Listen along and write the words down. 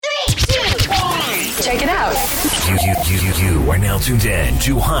check it out. You are now tuned in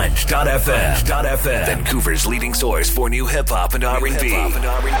to Hunt.fm, Vancouver's leading source for new hip-hop and R&B. Hey,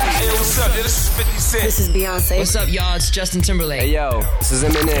 what's up? This is 50 Cent. This is Beyonce. What's up, y'all? It's Justin Timberlake. Hey, yo, this is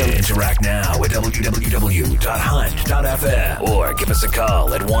Eminem. Interact now at www.hunt.fm or give us a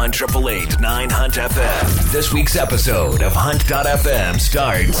call at 1-888-9-HUNT-FM. This week's episode of Hunt.fm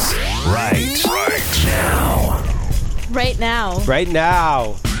starts right now. Right now. Right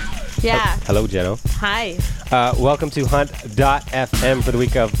now. Yeah. Hello, Jenno. Hi. Welcome to Hunt.fm for the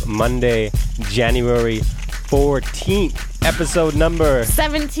week of Monday, January 14th. Episode number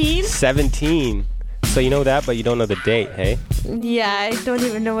 17? 17. So you know that, but you don't know the date, hey? Yeah, I don't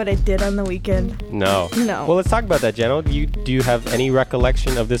even know what I did on the weekend. No. Well, let's talk about that, Jenno. Do you have any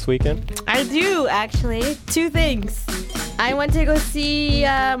recollection of this weekend? I do, actually. Two things. I went to go see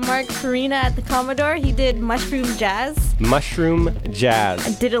Mark Farina at the Commodore. He did Mushroom Jazz. Mushroom Jazz.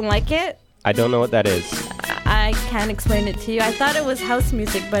 I didn't like it. I don't know what that is. I can't explain it to you. I thought it was house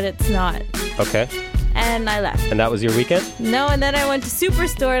music, but it's not. Okay. And I left. And that was your weekend? No, and then I went to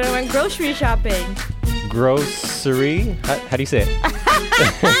Superstore and I went grocery shopping. Grocery? How do you say it?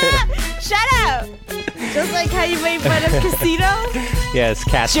 Shut up! Just like how you made fun of Casino? Yes,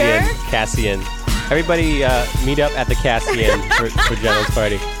 Cassian. Jerk. Cassian. Everybody meet up at the Cassian for Jenno's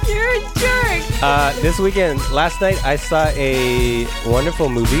party. You're a jerk! This weekend, last night, I saw a wonderful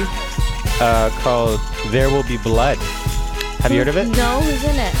movie called There Will Be Blood. Have you heard of it? No, who's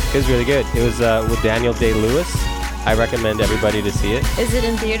in it? It was really good. It was with Daniel Day-Lewis. I recommend everybody to see it. Is it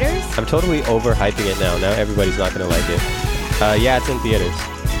in theaters? I'm totally overhyping it now. Now everybody's not going to like it. Yeah, it's in theaters.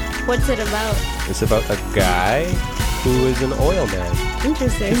 What's it about? It's about a guy who is an oil man.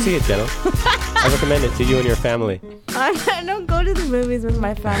 Interesting. You see it, Jenno. I recommend it to you and your family. I don't go to the movies with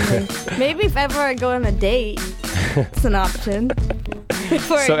my family. Maybe if ever I go on a date, it's an option.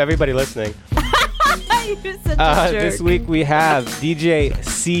 So everybody listening. You're such a jerk. This week we have DJ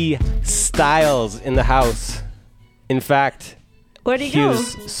C Stylez in the house. In fact, where'd he he go?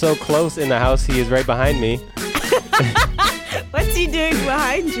 was so close in the house, he is right behind me. What's he doing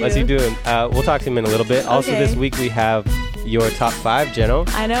behind you? What's he doing? We'll talk to him in a little bit. Also, this week we have your top 5, Jenno.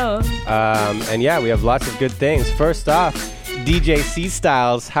 I know. And yeah, we have lots of good things. First off, DJ C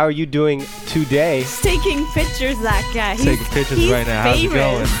Stylez, how are you doing today? He's taking pictures, that guy. He's taking pictures right now. How's it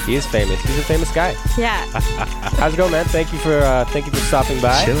going? He is famous. He's a famous guy. Yeah. How's it going, man? Thank you for stopping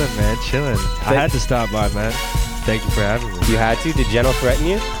by. Chillin', man. Chillin'. I had to stop by, man. Thank you for having me. You had to? Did Jenno threaten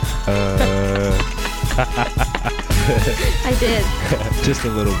you? I did. Just a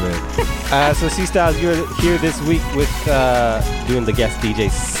little bit. So C Stylez, you're here this week with doing the guest DJ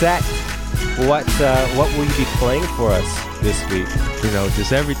set. What will you be playing for us this week? You know,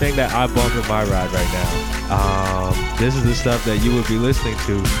 just everything that I bump in my ride right now. This is the stuff that you would be listening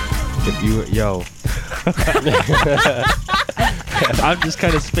to if you were, yo. I'm just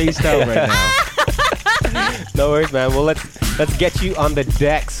kind of spaced out right now. No worries, man. Well, let's get you on the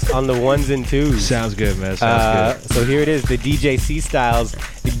decks, on the ones and twos. Sounds good, man. Sounds good. So here it is, the DJ C Stylez,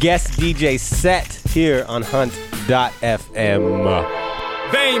 the guest DJ set here on Hunt.fm.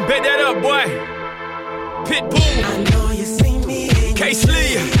 Bang, bet that up, boy. Pitbull. I know you see me in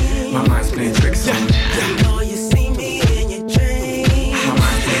K-Slee. My mind's playing tricks on me. I know you see me in your dreams. My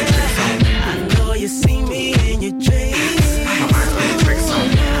mind's playing tricks on me. I know you see me in your dreams. My mind's playing tricks on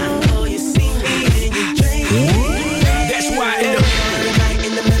me. I know you see me in your dreams. That's why in the middle of the night,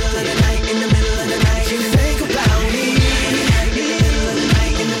 in the middle of the night, in the middle of the night, you think about me. In the middle of the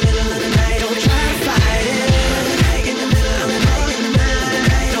night, in the middle of the night, don't try to fight it. In the middle of the night, in the middle of the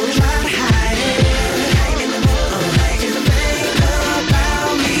night, don't try to hide it. In the middle of the night, you think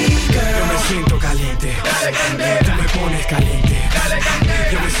about me, girl. Yo me siento caliente. Dale, candela. Tú me pones caliente. Dale,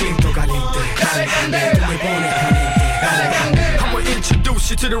 candela. Yo me siento caliente. Dale, candela. Tú me pones caliente. Dale, candela. I'ma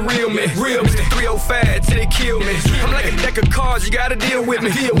introduce you to the real me. Real me. 305 till they kill me. I'm like a deck of cards, you gotta deal with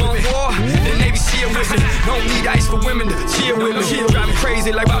me. One war, the Navy SEAL with me. Don't need ice for women to chill with me. Drive me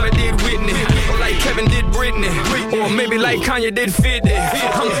crazy like Bobby did Whitney. Or like Kevin did Britney. Or maybe like Kanye did 50.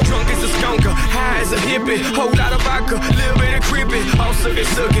 I'm drunk as a skunker, high as a hippie. Whole lot of vodka, little bit of creepy. All sucky,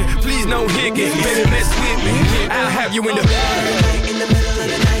 please no hickey. Baby, mess with me. I'll have you in the in the middle of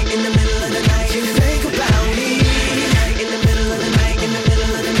the night, in the middle of the night, you think about me. In the middle of the night, in the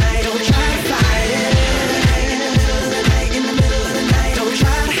middle of the night, don't try to fight it. In the middle of the night, in the middle of the night, don't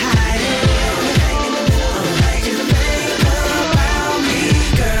try to hide it. In the middle of the night, you think about me,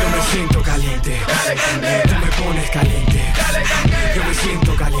 girl. Yo me siento caliente. Dale, candela. Tú me pones caliente. Dale, candela. Yo me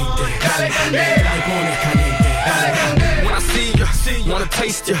siento caliente. Dale, candela. Tú me pones caliente. Dale, candela. When I see you, wanna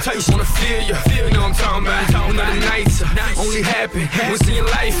taste you, wanna feel you. You know what I'm talking about. Another nights only happen once in your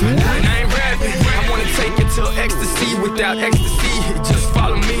life. And I ain't rapping. I wanna to ecstasy. Without ecstasy, just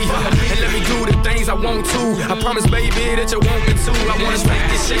follow me and let me do the things I want to. I promise, baby, that you want me to. I wanna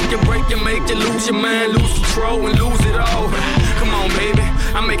spank you, shake you, break you, make you lose your mind, lose control, and lose it all. Come on, baby,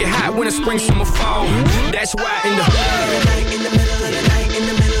 I make it hot when it's spring, summer, fall. That's why in the night, in the middle of the night, in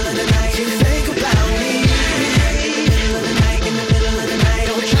the middle of the night, you think about me. In the night, in the middle of the night,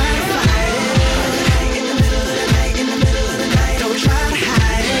 don't try to fight it. In the middle of the night, in the middle of the night, don't try to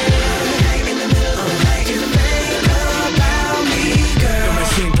hide it. In the middle of the night, you think about me, girl. Yo me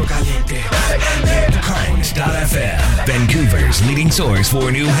siento caliente. Chillin.fm, Vancouver's leading source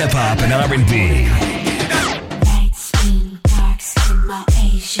for new hip hop and R&B. Light skin, dark skin, my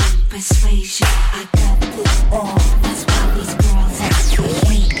Asian persuasion. I got it all. That's why these girls actually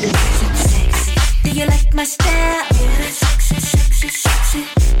hate me. So sexy. Do you like my style? Yeah, that's sexy, sexy, sexy.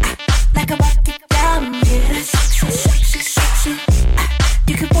 Like I walk it down. Yeah, that's sexy, sexy, sexy.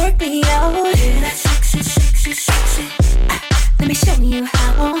 You can work me out. Yeah, that's sexy, sexy, sexy. Let me show you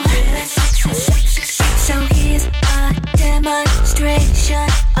how. Yeah, that's sexy, sexy, sexy. So here's a demonstration,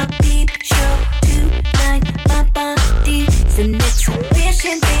 a peep show tonight. My body's an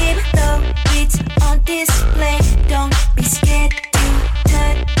exhibition, babe. Though it's on display, don't be scared to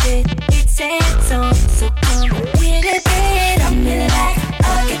touch it. It's hands on, so come get it, babe. I'm in like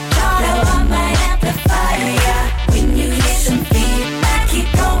a guitar, now I might amplify ya. When you hear some feedback,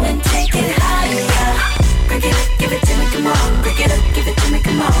 keep going, take it higher. Break it up, give it to me, come on. Break it up, give it to me,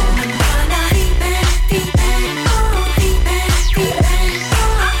 come on. I'm gonna feedback, oh, feedback,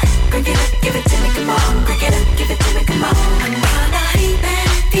 oh. Break it up, give it to me, come on. Break it up, give it to me, come on. I'm gonna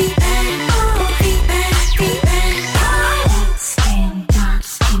feedback, oh, feedback, oh. Skin, dark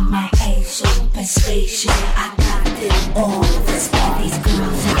skin, my Asian persuasion. I got it all. That's why these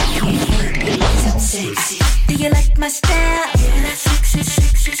girls out here hate me. 'Cause I'm sexy. Do you like my style? Yeah, that's sexy,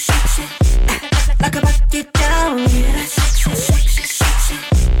 sexy, sexy. Like I rock it down. Yeah, that's sexy, sexy, sexy.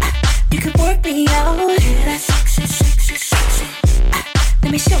 You can work me out. Yeah, that's sexy, sexy, sexy.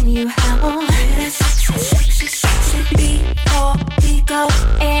 Let me show you how. Yeah, that's sexy, sexy, sexy. Before we go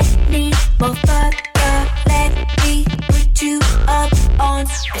any more further, let me put you up on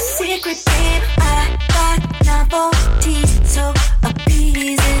a secret, babe. I got novelties, so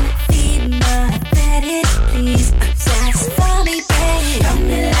appeasing. Feed my fetish, please. Satisfy me, babe. I'm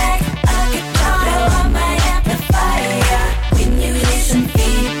like a guitar, now I'm my amplifier. When you hear some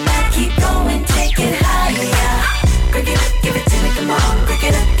feedback, keep going, take it higher. Break it up, give it to me, come on. Break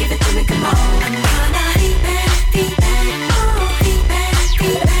it up, give it to me, come on. I'm gonna feedback, oh, feedback,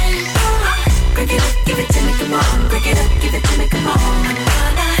 oh. Break it up, give it to me, come on. Break it up, give it to me, come on. I'm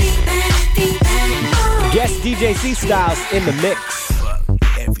gonna feedback, oh. Guest DJ C Stylez in the mix. Fuck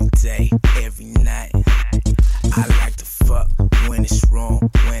every day, every night. I like to fuck when it's wrong,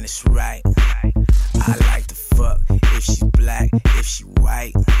 when it's right. I like to fuck if she black, if she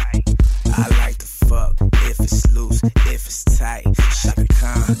white. I like to fuck if it's loose, if it's tight. Shaka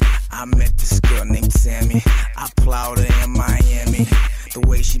Khan, I met this girl named Tammy. I plowed her in Miami. The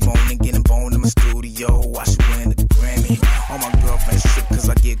way she moaning, getting boned in my studio. I should win the Grammy. All my girlfriends trip 'cause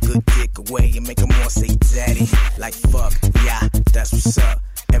I get good dick away and make them all say daddy. Like fuck, yeah, that's what's up.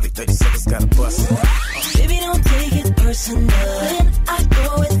 Every 30 seconds gotta bust it. Baby, don't take it personal. When I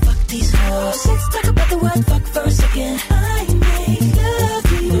go and fuck these hoes, let's talk about the word fuck for a second. I make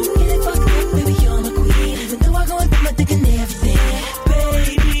love you. Don't get it fucked up, baby, you're my queen. Even though I go and put my dick in everything,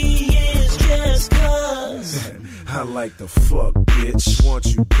 baby, it's just 'cause I like the fuck, bitch. Once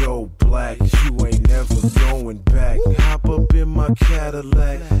you go black, you ain't never going back. Hop up in my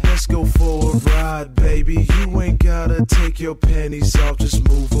Cadillac, let's go for a ride, baby. You ain't gotta take your panties off, just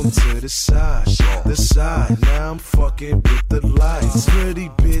move them to the side. The side, now I'm fucking with the lights. Pretty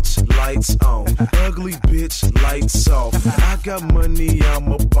bitch, lights on. Ugly bitch, lights off. I got money,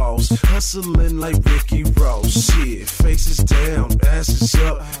 I'm a boss. Hustling like Ricky Ross. Shit, faces down, asses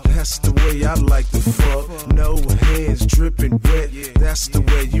up. That's the way I like to fuck. No hands dripping wet. That's the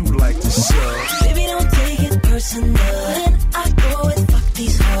way you like to suck. baby, don't take it personal. When I go and fuck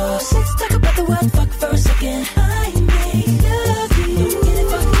these hoes, let's talk about the word fuck for a second. I make love you. Don't get it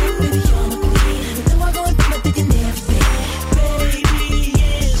fucked up, baby, you're my queen. Even though I go and put my dick in everything, baby,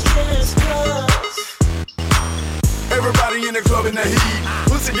 it's just 'cause. Everybody in the club in the heat.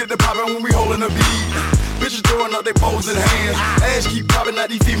 Pussy get the poppin' when we holdin' the beat. Bitches throwing out their poles in hands. Ass keep popping out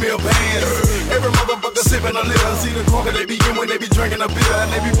these female pants. Every motherfucker sipping a liquor. See the corker they be in when they be drinking a beer.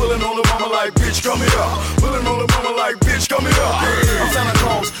 And they be pulling on the mama like, bitch, come here. Pulling on the mama like, bitch, come here. I'm Santa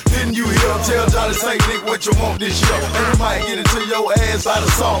Claus, didn't you hear? Tell Johnny St. Nick what you want this year. And you might get into your ass by the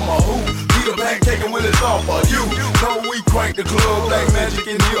summer. Who? eat a pancake and when it's off. You know we crank the club, black magic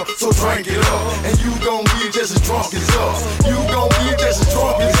in here, so drink it up. And you gon' be just as drunk as us. You gon' be just as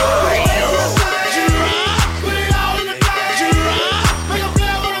drunk as us.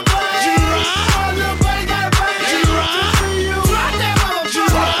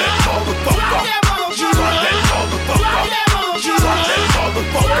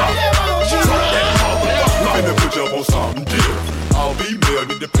 Put you up on something different. All female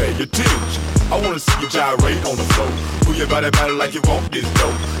need to pay attention. I wanna see you gyrate on the floor. Move your body like you want this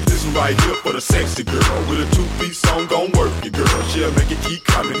dope. This one right here for the sexy girl. With a two-piece song, gon' work you, girl. She'll make it keep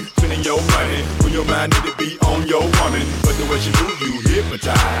coming, spending your money. When your mind need to be on your woman. But the way she move, you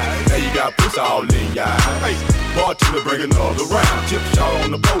hypnotize. Now you got pussy all in your eyes. Hey, bartender bring another round. Tip shot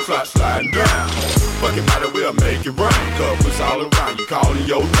on the boat, sliding down. Fucking might as well make it rain. Cause pussy all around, you calling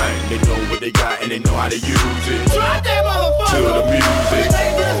your name. They know what they got and they know how to use it. Drop that motherfucker to the music.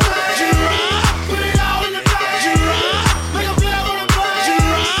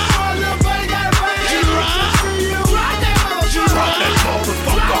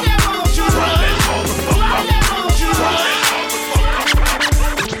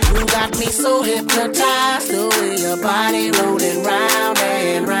 Me so hypnotized, the way your body rolling round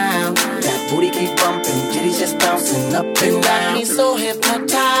and round. That booty keep bumping, titties just bouncing up and down. Me so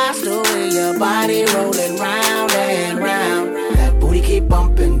hypnotized, the way your body rolling round and round. That booty keep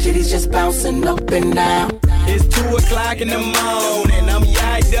bumping, titties just bouncing up and down. It's 2 o'clock in the morning, I'm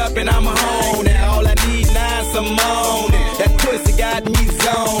yacked up and I'm home. And all I need now is some moaning. That pussy got me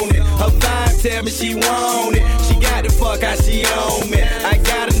zoning. Her vibe tell me she want it. She got the fuck how she own me. I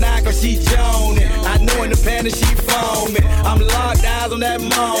got a knock or she joning. I know in the panic she foaming. I'm locked eyes on that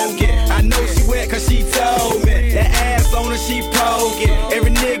monkey. I know she wet cause she told me. That ass on her she poking.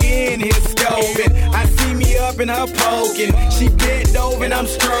 Every nigga in here scoping. I see me up in her poking. She bent over and I'm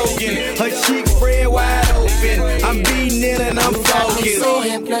stroking. Her cheeks spread wide open. I'm beating it and I'm focused. I'm so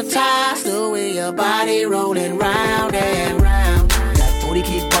hypnotized, the way your body rolling round and round. That booty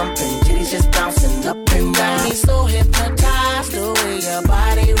keep bumping, titties just bouncing up and down. I'm so hypnotized, the way your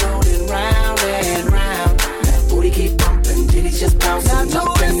body rolling round and round. That booty keep bumping, titties just bouncing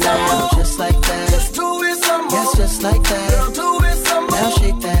up and down. Just like that, just do it some more. Yes, just like that. Girl, do it some more. Now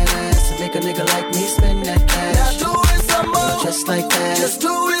shake that ass and make a nigga like me spend that cash. Now do it some more. Just like that, just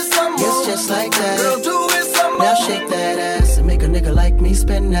do it some more. Yes, just like that. Girl, do it some more. Now shake that ass and make a nigga like me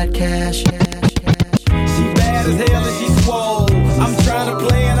spend that cash. She bad as hell and she swole. I'm trying to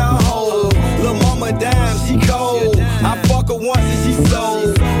play in her hole. Lil' mama dime, she cold. I fuck her once and she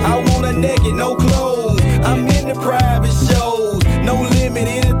sold. I want her naked, no clothes. I'm in the private shows. No limit,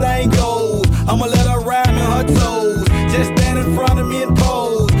 anything goes. I'ma let her ride me her toes. Just stand in front of me and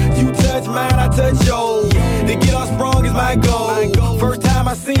pose. You touch mine, I touch yours. To get her sprung is my goal. First time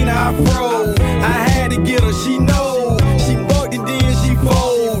I seen her, I froze. I had to get her, she knows. She bucked and then she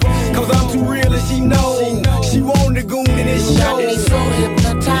fold. Cause I'm too real and she knows. She wanted the goon in this show. Got me so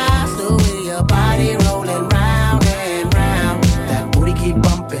hypnotized, the way your body rolling round and round. That booty keep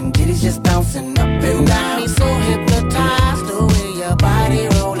bumping, titties just bouncing up and down. Got me so hypnotized, the way your body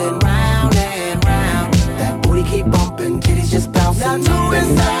rolling round and round. That booty keep bumping, titties just bouncing up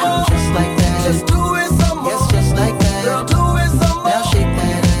and down. Just like that, just do it some more. Yes, just like that. Girl, do it some more. Now shake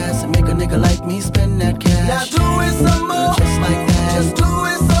that ass and make a nigga like me spend that cash. Now do it some more. Just like that, just do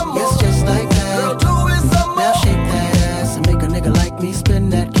it some more. Yes, just like that. Girl, do it some more. Now shake that ass and make a nigga like me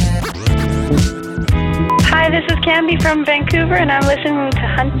spend that cash. Hi, this is Camby from Vancouver, and I'm listening to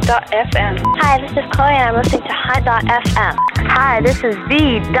Hunt.fm. Hi, this is Chloe, and I'm listening to Hunt.fm. Hi, this is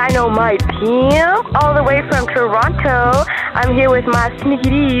the Dynamite Pimp, all the way from Toronto. I'm here with my Sneaky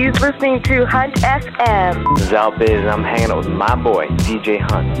D's, listening to Hunt FM. This is Al Biz, and I'm hanging out with my boy, DJ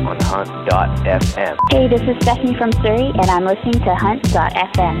Hunt, on Hunt.fm. Hey, this is Stephanie from Surrey, and I'm listening to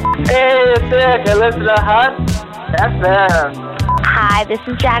Hunt.fm. Hey, it's Dick. I listen to Hunt.fm. Hi, this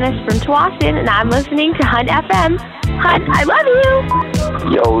is Janice from Tsawwassen, and I'm listening to Hunt FM. Hunt, I love you.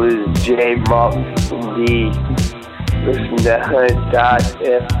 Yo, this is J Mark from D. Listen to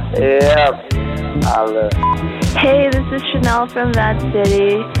Hunt.fm. Hey, this is Chanel from That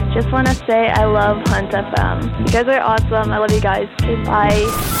City. Just want to say I love Hunt FM. You guys are awesome. I love you guys. Okay, bye.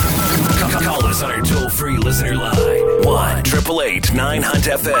 Call us on our toll-free listener line.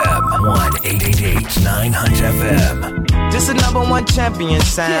 1-888-9-HUNT-FM. 1-888-9-HUNT-FM. This is #1 champion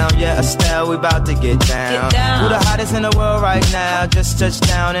sound. Yeah, Estelle, we about to get down. Who the hottest in the world right now? Just touched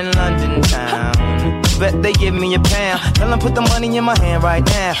down in London town. bet they give me a pound. Tell them put the money in my hand right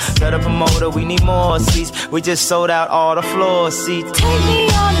now. Set up a motor, we need more seats. We just sold out all the floor seats. Take me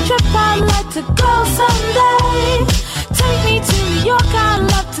on a trip, I'd like to go someday. Take me to New York, I'd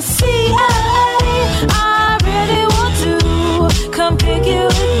love to see LA. I really want to come pick it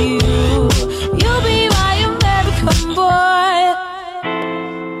with you. You'll be my American boy.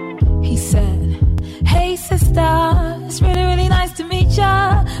 He said, hey sister, it's really, really nice to meet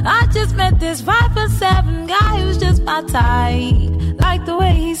ya. I just met this 5'7" guy who's just my type. Like the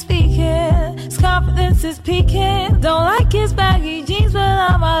way he's speaking, his confidence is peaking. Don't like his baggy jeans, but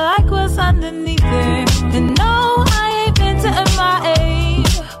I like what's underneath it. And no, I ain't been to MIA.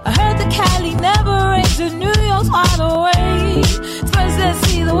 I heard the Cali never rains, and New York's wide awake. First let's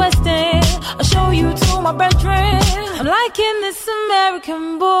see the West End, I'll show you to my bedroom. I'm liking this American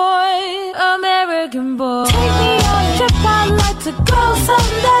boy, American boy. Take me on a trip, I'd like to go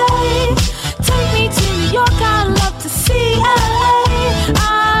someday. Take me to New York, I'd love to see LA.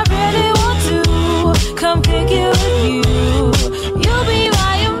 I really want to come pick it with you. You'll be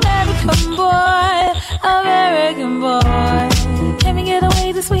my American boy, American boy. Can we get away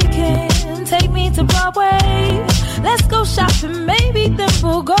this weekend? Take me to Broadway. Let's go shopping, maybe then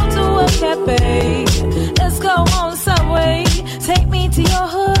we'll go to a cafe. Let's go on Subway, take me to your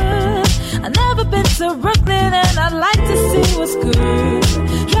hood. I've never been to Brooklyn and I'd like to see what's good.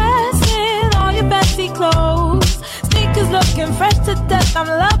 Dress in all your fancy clothes, sneakers looking fresh to death. I'm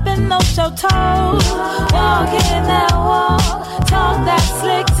loving those show toes. Walking that walk, talk that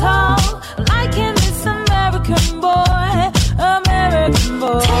slick talk. Liking this American boy, American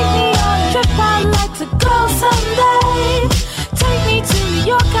boy. Take me on a trip, I'd like to go someday. Take me to New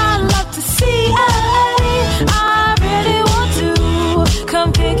York, I'd love to see LA. I really want to come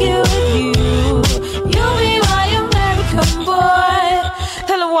pick it with you. You'll be my American boy.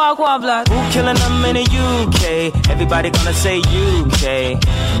 Hello, walk one block. Who killing them in the UK? Everybody gonna say UK.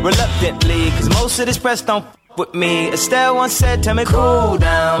 Reluctantly, cause most of this press don't with me. Estelle once said, tell me cool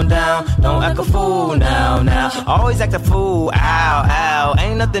down, down. Don't act a fool now, now. Always act a fool, ow, ow.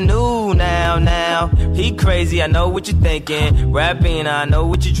 Ain't nothing new now, now. He crazy, I know what you're thinking. Rapping, I know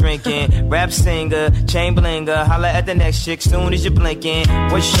what you're drinking. Rap singer, chain blinger. Holla at the next chick soon as you're blinking.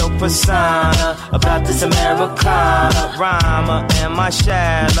 What's your persona about this Americana? Rhymer, am I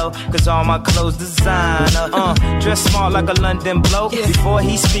shallow? Cause all my clothes designer. Dress smart like a London bloke. Before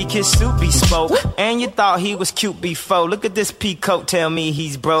he speak, his suit be spoke. And you thought he was cute before. Look at this peacoat, tell me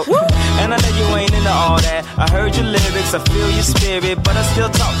he's broke. And I know you ain't into all that. I heard your lyrics, I feel your spirit, but I still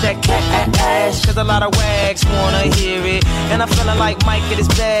talk that cash. Cause a lot of wags wanna hear it. And I'm feeling like Mike at his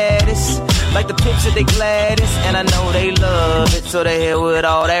baddest. Like the pips at they gladdest. And I know they love it, so they hell with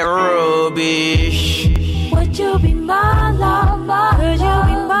all that rubbish. Would you be my lover? Could you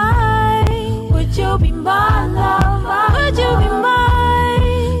be mine? Would you be my lover? Would you be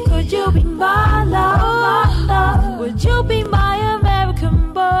mine? Could you be my lover? Would you be my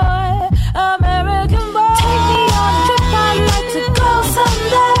American boy? American boy. Take me on a trip, I'd like to go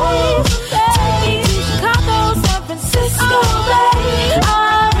someday. Take me to Chicago, San Francisco, Bay. I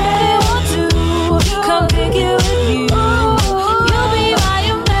really want to come pick it with you. You'll be my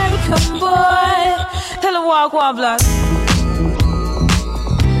American boy. Hello, walk one block.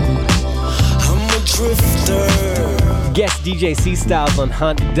 I'm a drifter. Guest DJ C Stylez on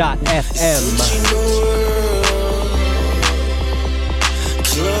Hunt.fm.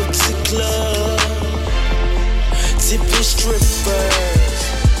 Club to club, tipping strippers.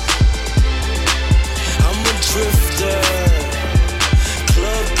 I'm a drifter.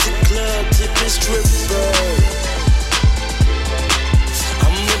 Club to club, tipping strippers.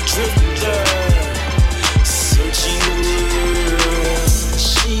 I'm a drifter, searching the world.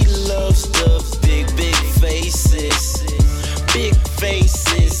 She loves the big, big faces. Big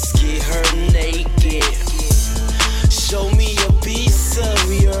faces, get her naked. Show me a piece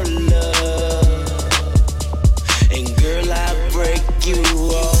of your love, and girl, I break you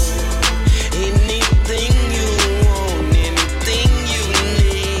off. Anything you want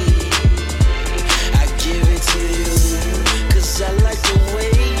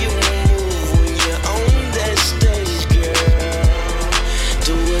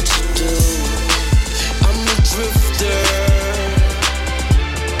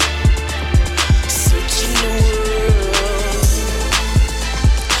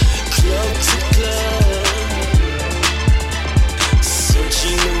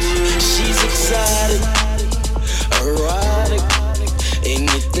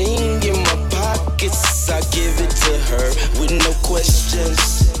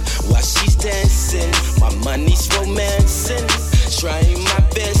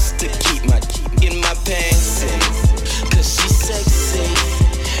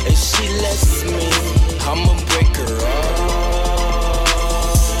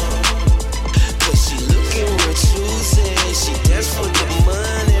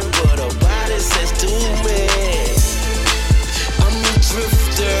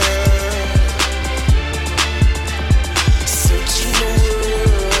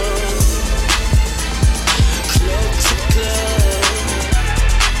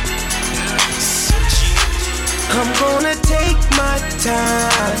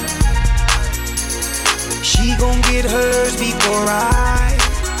get hers before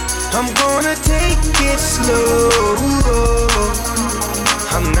I'm gonna take it slow.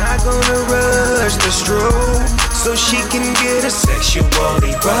 I'm not gonna rush the stroke, so she can get a sexual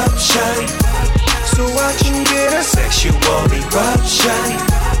eruption. So I can get a sexual eruption.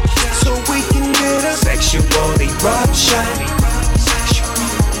 So we can get a sexual eruption.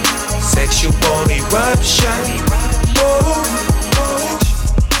 Sexual eruption. Oh, oh.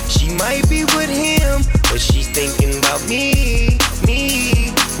 She might be with him, but she's thinking about me.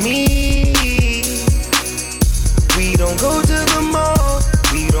 We don't go to the mall,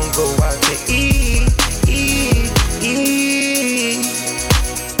 we don't go out to eat.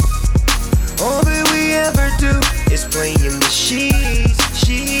 All that we ever do is play in the sheets.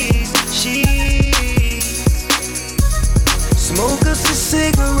 Smoke us a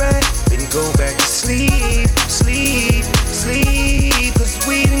cigarette, then go back to sleep. Cause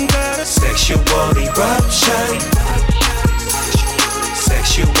we done got a sexual eruption.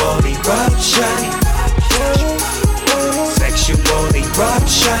 Sexual eruption. Sexual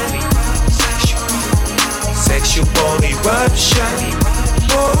eruption. Sexual eruption.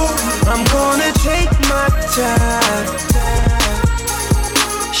 Oh, I'm gonna take my time.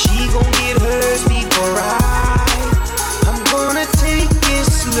 She gon' get hers before I'm gonna take it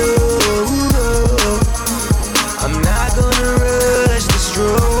slow. I'm not gonna rush the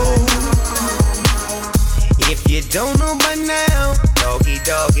stroke. If you don't know by now, Doggy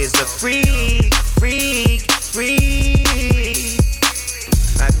Dog is a freak.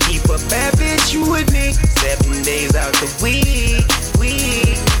 I keep a bad bitch with me 7 days out the week.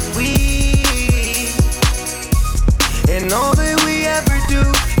 And all that we ever do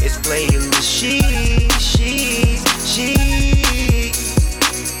is play in the sheets.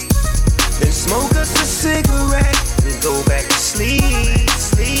 Then smoke us a cigarette and go back to sleep.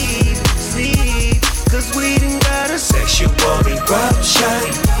 Cause we done got a sexual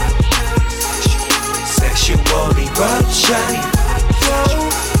eruption. Sexual eruption.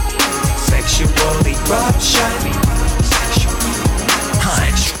 Sexual eruption.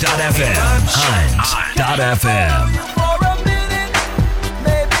 Hunt.fm. Hunt.fm.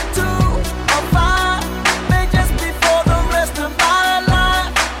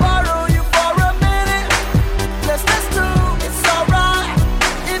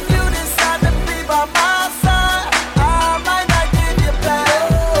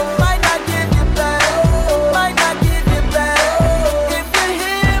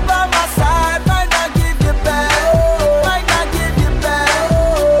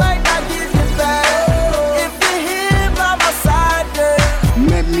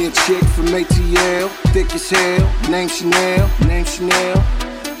 ATL, thick as hell, name Chanel.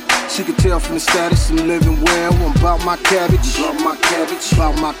 She could tell from the status I'm living well. I'm about my cabbage, about my carrots,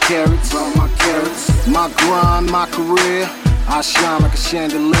 my grind, my career. I shine like a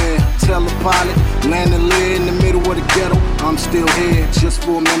chandelier. Tell the pilot, land the lid in the middle of the ghetto. I'm still here, just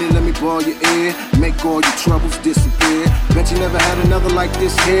for a minute, let me borrow your ear. Make all your troubles disappear. Bet you never had another like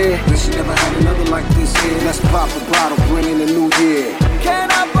this here. Bet you never had another like this here. Let's pop a bottle, bring in the new year. Can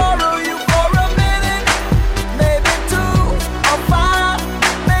I borrow you for a minute? Maybe 2 or 5.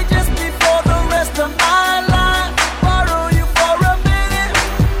 May just be for the rest of my life. Borrow you for a minute.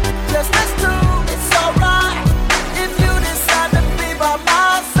 Just us two, it's alright. If you decide to be by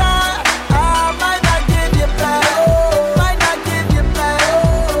my side, I might not give you back. Might not give you back.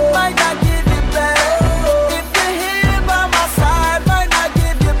 Might not give you back. If you're here by my side, might not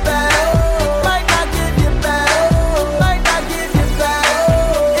give you back. Might not give you back. Might not give you back.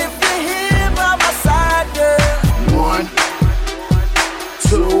 If you're here by my side, girl. 1,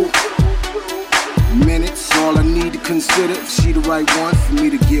 2 minutes, all I need to consider. If she the right one for me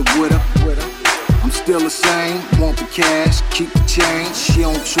to get with her. I'm still the same, want the cash, keep the change. She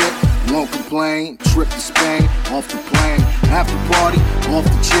don't trip, won't complain. Trip to Spain, off the plane. After party, off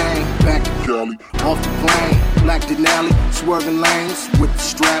the chain. Back to Cali, off the plane. Black Denali, swerving lanes with the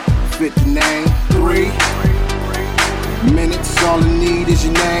strap, fit the name. 3 minutes, all I need is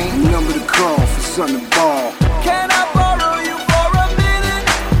your name. Number to call for something to ball. Can I borrow you for a minute?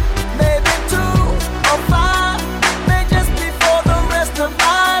 Maybe 2 or 5. May just be for the rest of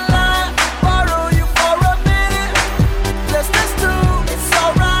my life. Borrow you for a minute. Just us two, it's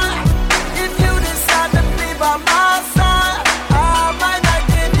alright. If you decide to be by my side, I might not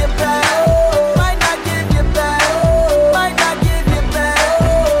give you back. Might not give you back. Might not give you back.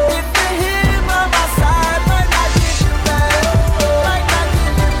 If you're here by my side, might not give you back. Might not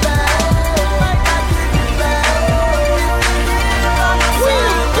give you back. Might not give you back.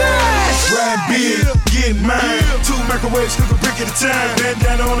 Ride big, get mine. 2 microwaves, cook a brick at a the time.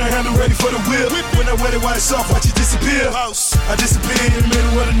 Bandana on the handle, ready for the whip. When I wet it while it's off, watch it disappear. I disappear in the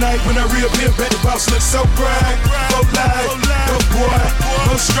middle of the night when I reappear. Bet the boss looks so bright. Go live, go boy,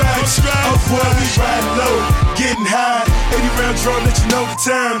 no stripes. Oh boy, we riding low, getting high. 80 round drum, let you know the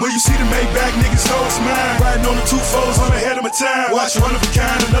time. When you see the Maybach, niggas know it's mine. Riding on the 2 fours, I'm ahead of my time. Watch one of a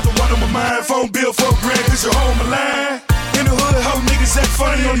kind, another one on my mind. Phone bill $4 grand, cause you're home line. In the hood, hoe niggas act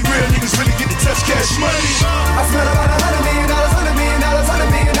funny. Only real niggas really get to touch cash money. I spent about $100 million, $100 million,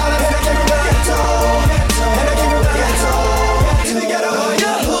 $100 million. And I came from the ghetto. And I came from the ghetto. In the ghetto,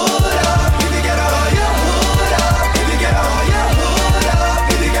 your hood up. In the ghetto, your hood up. In the ghetto, your hood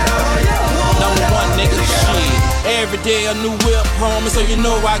up. In the ghetto, your hood up. Number one nigga, shit. Every day a new whip, homie, so you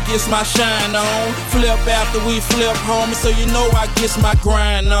know I gets my shine on. Flip after we flip, homie, so you know I gets my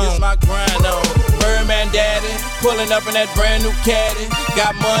grind on. Birdman daddy, pulling up in that brand new caddy.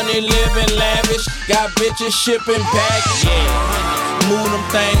 Got money, living lavish. Got bitches shipping baggage. Yeah. Move them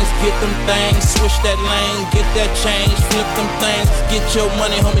things, get them things. Switch that lane, get that change. Flip them things, get your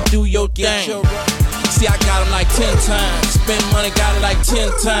money, homie, do your thing. See, I got them like 10 times. Spend money, got it like 10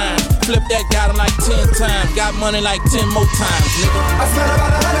 times. Flip that, got them like 10 times. Got money like 10 more times, nigga. I spent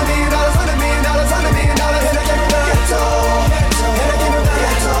about $100 million, $100 million, $100 million. And I came from the ghetto. And I came from the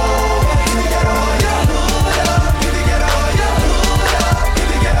ghetto. In the ghetto, your hood up. In the ghetto, your hood up. In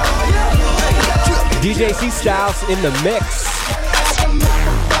the ghetto, your hood up. DJ Stylez in the mix.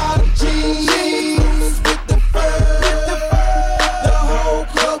 Jeans with the fur. The whole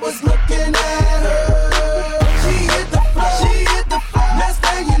club was looking at her. She hit the floor. Next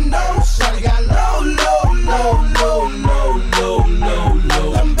thing you know, shawty got low.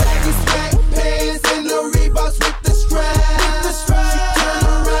 Them baggy sweatpants and the Reeboks with the strap. She turned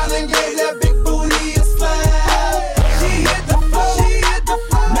around and gave that big booty a slap. She hit the floor.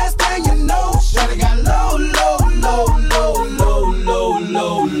 Next thing you know, shawty got low.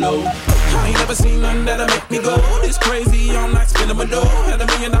 I ain't never seen nothing that'll make me go this crazy. I'm not spending my dough. Had $1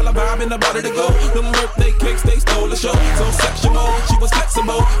 million vibe in the body to go. Them birthday cakes, they stole the show. So sexual, she was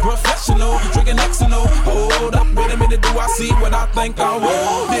flexible, professional, drinking Xanol. Hold up, wait a minute, do I see what I think I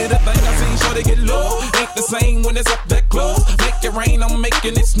will? Did a thing I seen, sure they get low. Ain't the same when it's up that close. Make it rain, I'm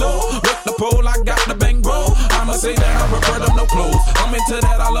making it snow. With the pole, I got the bang roll. I'ma say that I prefer them no clothes. I'm into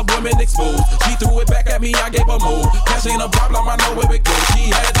that, I love women exposed. She threw it back at me, I gave her more. Cash ain't a problem, I know where it goes. She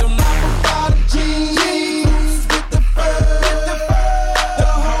had them jeans with the fur. The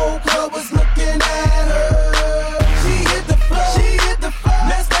whole club was looking at her. She hit the floor.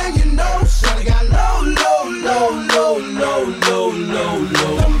 Next thing you know, shawty got low.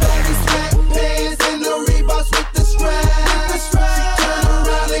 Them baggy sweatpants and the Reeboks with the strap. She turned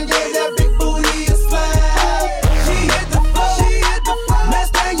around and gave that big booty a slap. She hit the floor.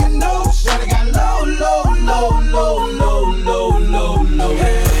 Next thing you know, shawty got low.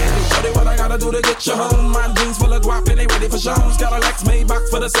 Shorty, what I gotta do to get you home? My jeans full of guap and they ready for shows. Got a Lex Maybach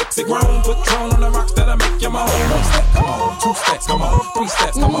for the sexy grown. Patron on the rocks that'll make you moan. 1 step, come on, 2 steps, come on, 3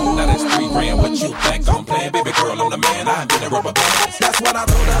 steps, come on. Now that's 3 grand. What you think I'm playing? Baby girl, I'm the man. I've been a rubber band. That's what I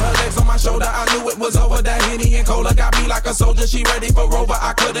told her. Her legs on my shoulder. I knew it was over. That Henny and Cola got me like a soldier. She ready for Rover.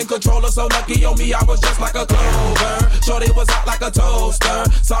 I couldn't control her. So lucky on me, I was just like a clover. Shorty was hot like a toaster.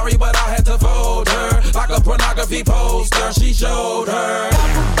 Sorry, but I had to fold her like a pornography poster. She showed her.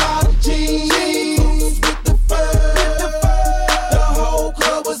 Jeans with the fur. The whole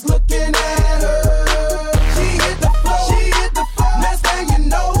club was looking at her. She hit the floor. Next thing you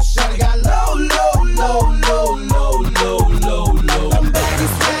know, shawty got low. Them baggy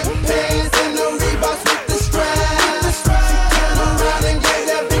sweatpants and the Reeboks with the strap. She turned around and gave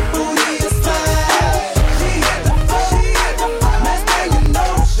that big booty a slap. She hit the floor. Next thing you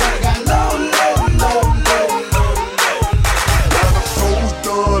know, shawty got low.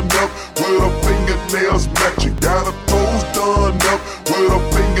 With her fingernails matching, got her toes done up. With her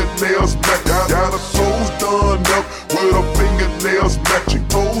fingernails matching, got her toes done up. With her fingernails matching,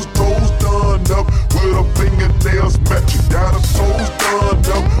 toes done up. With her fingernails matching, got her toes done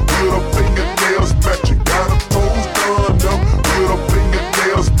up. With her fingernails matching, got her toes done up. With her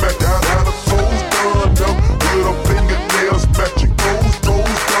fingernails matching, got her toes done up. With her fingernails matching, toes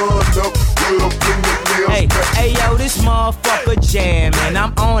done up. With her fingernails matching. Hey yo, this motherfucker jamming.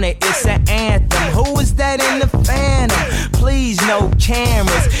 I'm on it. It's an anthem. Who is that in the Phantom? Please, no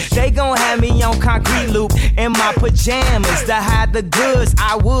cameras. They gon' have me on concrete loop in my pajamas. To hide the goods,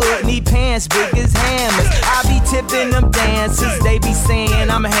 I would need pants big as hammers. I be tipping them dancers. They be saying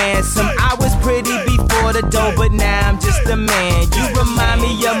I'm handsome. I was pretty before the dough, but now I'm just a man. You remind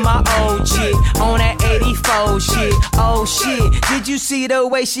me of my old chick on that 84 oh shit, oh shit. Did you see the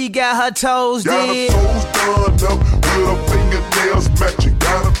way she got her toes did? Got her toes done up with her fingernails matching.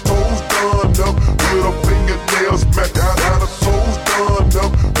 Got her toes done up with her fingernails matching. Got her toes done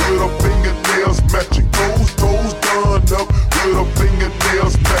up with her fingernails matching. Toes done up with her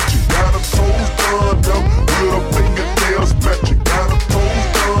fingernails matching. Got her toes done up with her fingernails matching. Got her toes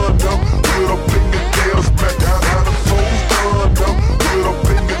done up with her fingernails matching. Got her toes done up with her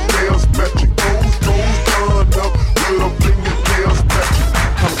fingernails matching. Toes done up with her fingernails matching.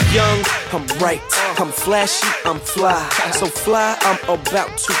 I'm young, I'm right, I'm flashy, I'm fly. So fly, I'm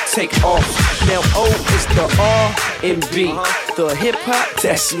about to take off. Now O is the R and B. The hip hop,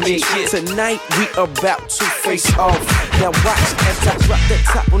 that's me. Tonight we about to face off. Now watch as I drop that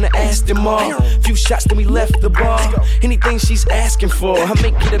top on the Aston Martin. Few shots, then we left the bar. Anything she's asking for, I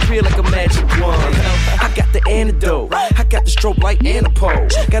make it appear like a magic wand. I got the antidote, I got the strobe light and the pole.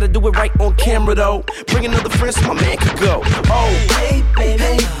 Gotta do it right on camera though. Bring another friend so my man could go. Oh, hey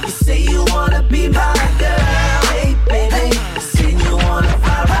baby, you say you wanna be my girl. Hey baby, you say you wanna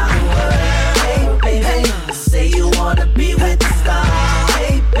fly around the world. Hey baby, you say you wanna be with the stars.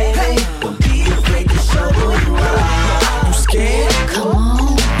 Hey baby, don't be afraid to show who you are. you scared? Come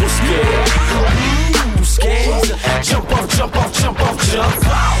on. You scared? Come on. You scared? Jump off, jump off, jump off, jump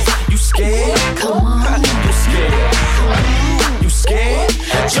off. You scared? Come on. You scared? You scared?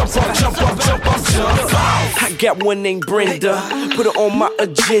 Jump off, jump off, jump off, jump off. I got one named Brenda, put her on my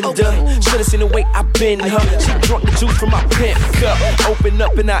agenda. Should've seen the way I bend her. She drunk the juice from my pimp cup. Open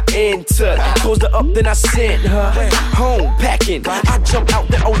up and I enter. Closed her up, then I sent her home packing. I jump out,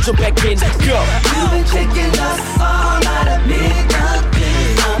 then jump back in. Go. You've been taking us all night to make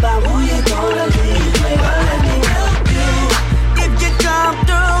nothing about who you're gonna leave. Baby, let me help you. If you come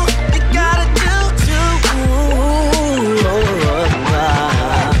through, you gotta do too.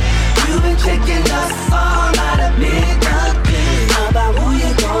 You've been taking us all night to make nothing about who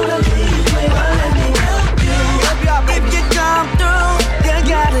you're gonna leave. Baby, let me help you. If you come through, you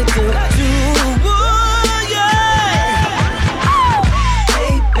gotta do too.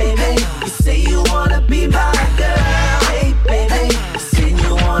 Hey baby, you say you wanna be my girl. Hey baby, you say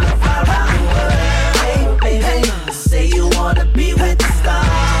you wanna fly around the world. Hey baby, you say you wanna be with the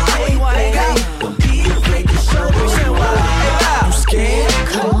stars. Hey baby, don't be afraid to show who you are. You scared?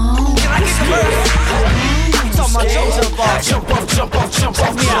 Come on. Can I get the verse? You talking about jump off, jump off, jump off, jump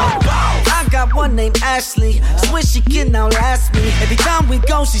off, jump off. I got one named Ashley. Swear she can outlast me. Every time we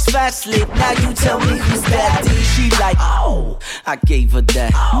go, she's fast lit. Now you tell me who's that D? She like, oh, I gave her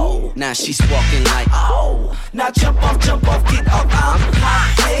that. Oh, now she's walking like, oh. Now jump off, get off. I'm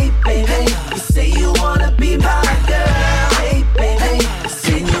hot. Hey baby, you say you wanna be my girl. Hey baby, you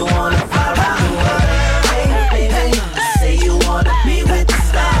say you wanna fly around the world. Hey baby, you say you wanna be with the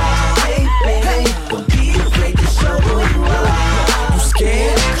stars. Hey baby, don't be afraid to show who you are. You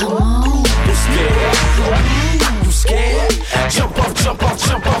scared? Come on. You scared? You scared? Jump off, jump off,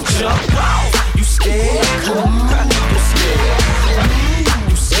 jump off, jump off. You scared? Come on. You scared?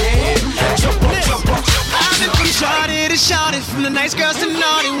 You scared? Jump off, jump off, jump off. I've been from shorty to shorty, from the nice girls to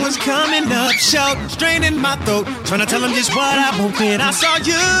naughty ones coming up short, straining my throat, trying to tell them just what I want when I saw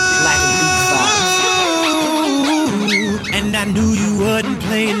you. And I knew you wasn't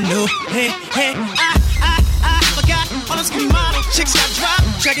playing no. Hey, I forgot all those skinny model chicks got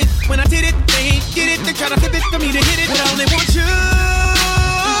dropped. Check it, when I did it, they ain't get it. They try to flip it for me to hit it, but I only want you.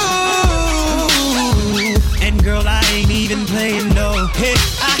 And girl, I ain't even playing no. Hey,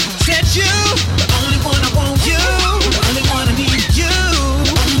 I said you, the only one I want you, the only one I need you,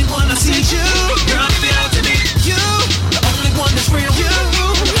 the only one I see you. Girl, give it out to me. You, the only one that's real. You,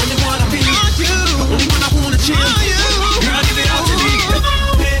 the only one I feel. You, the only one I wanna chill. You, girl, give it out to me.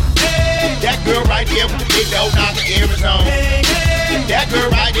 That girl right there with the big dog out of Arizona. That girl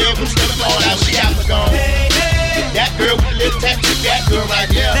right there with the fall out, she out the gone. That girl with the little tattoo, that girl right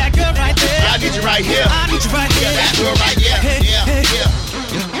there. That girl right there. I need you right here. I need you right here. That girl right there. Yeah.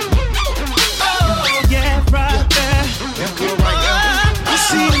 Oh, yeah, right there. That girl right there. I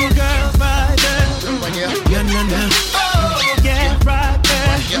see you, girl, right there. Right here. Yeah, oh, yeah, right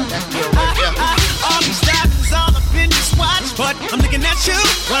there. That girl right there. All these diamonds all up in this watch, but I'm looking at you.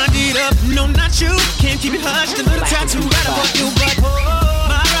 Wind it up, no, not you. Can't keep it hushed. A little tattoo right above you, but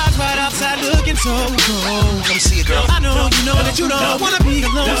my ride's right outside looking so cold. Come see it, girl. I know you know that you don't wanna be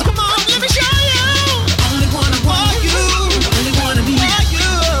alone. So come on, let me show you. The only one I want you. The only one I need you.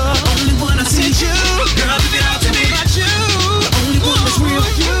 The only one I see you. Girl, give it out to me. About you. The only one that's real.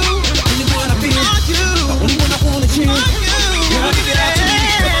 You. The only one I feel. You. The only one I wanna chill. Girl, give it out to me.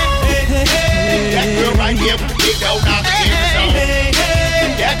 That girl right there with the big dog out of Arizona.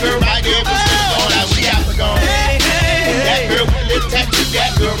 That girl right there with the fall out, she out the gone.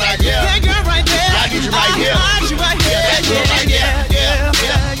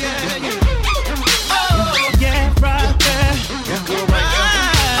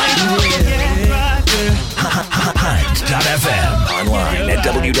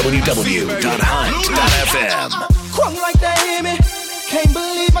 www.hunt.fm. Crunk like that, hear me? Can't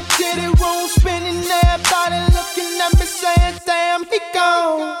believe I did it wrong. Spinning everybody looking at me saying, damn, he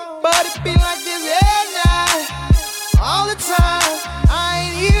gone. But it be like this every night, all the time. I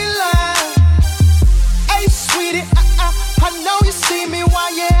ain't even lying. Hey, sweetie, I know you see me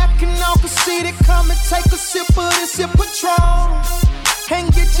while you're acting all conceited. Come and take a sip of this here Patron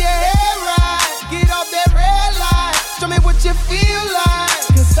and get your head right. Get off that red light. Show me what you feel like.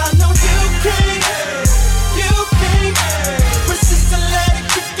 'Cause I know you can't resist and let it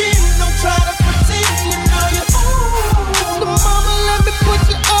kick in. Don't try to pretend you know you. The mama let me put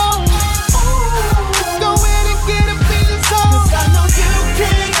you on. Go in and get a piece on. 'Cause I know you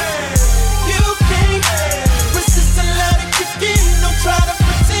can't resist and let it kick in. Don't try to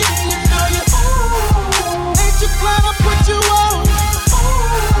pretend you know you. Ain't you glad I put you on?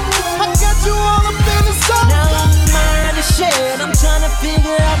 I got you all up in the zone. Now I'm mind to shed. I'm trying to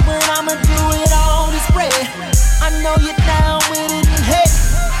figure out what I'ma do with all this bread. I know you're down with it and hey,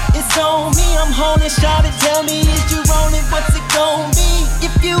 it's on me. I'm holding shot and tell me is you on it? What's it gon' be?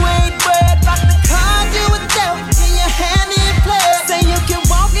 If you ain't worried about the card you was dealt in your hand in play, say you can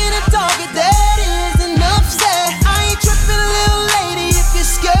walk in and talk it. That is enough said. I ain't tripping, little lady. If you're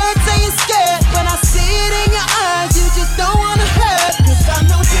scared, say you're scared. When I see it in your eyes, you just don't wanna hurt. 'Cause I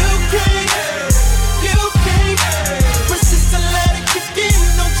know you can't resist and let it kick in.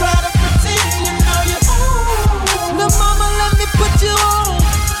 Don't try to pretend you know you. The mama let me put you on.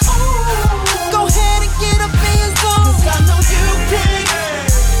 Go ahead and get up in your zone. 'Cause I know you can't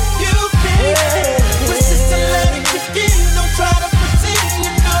resist and let it kick in. Don't try to pretend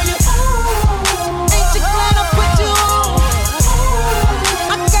you know you. Ain't you glad I put you on?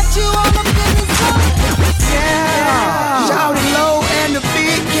 I got you all up in the zone. Yeah, shout it low and the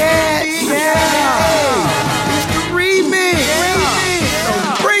big cat. Yeah, it's the remix. So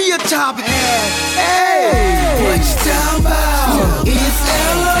bring your top hat. Hey, what you talking about? It's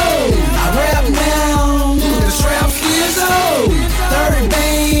L.O. I rap now. The strap Skizzo. 30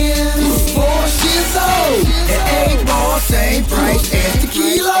 bands, 4 shizzo. And 8 balls, same price as the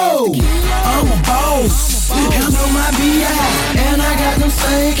kilo. I'm a boss. Handle my B.I. And I got them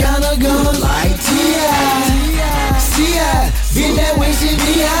same kind of guns like T.I. C.I. Been that way since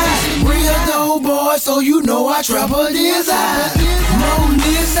B.I. Real dope boy, so you know I trap a design. No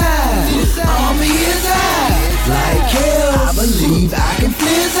this side, I'm his eye. Like hell, I believe I can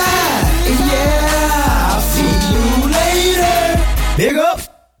fliz eye. Yeah, I'll see you later. Big up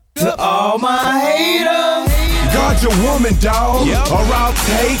to all my haters. Guard your woman, dog, or I'll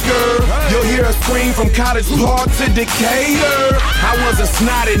take her. You'll hear a scream from Cottage Park to Decatur. I was a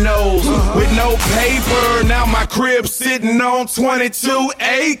snotty nose with no paper. Now my crib's sitting on 22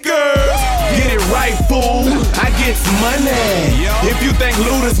 acres. Get it right, fool. I get money. If you think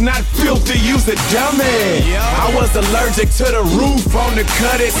loot is not filthy, you's a dummy. I was allergic to the roof on the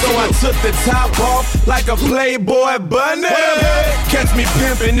cut it, so I took the top off like a Playboy bunny. Catch me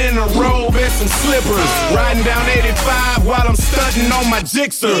pimping in a robe and some slippers, riding down 85 while I'm stunting on my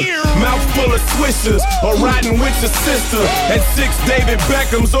jigsaw. Mouth full of swishers, or riding with your sister. And 6 David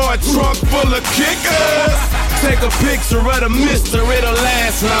Beckhams or a trunk full of kickers. Take a picture of the mister, it'll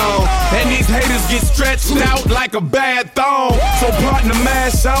last long. And these haters get stretched out like a bad thong. So partner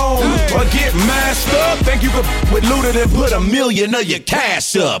mash on, or get mashed up. Think you could with looted and put $1 million of your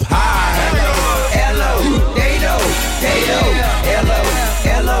cash up. Hi. Hello, they know, hello,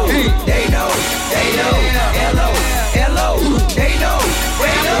 hello, they know, hello, they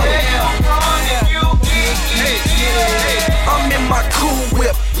know, I'm in my cool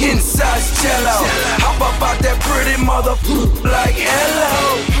whip, inside cello. Hop up out that pretty mother like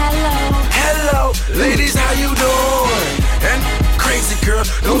hello, ladies, how you doing? And crazy girl,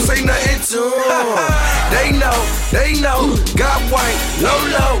 don't say nothing to 'em. They know, got white,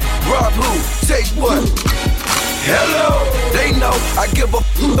 low, rob who, take what? Hello, they know I give a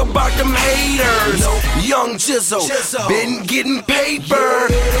f about them haters. Young Jizzo, been getting paper.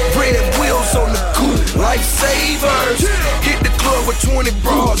 Red wheels on the coupe, lifesavers. Hit the club with 20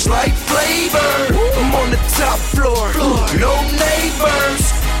 bras like flavor. I'm on the top floor, no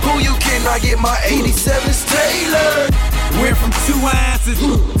neighbors. Who you kidding? I get my 87s tailored. Went from 2 ounces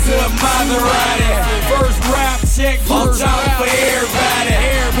to a Maserati. First rap check, first out for everybody.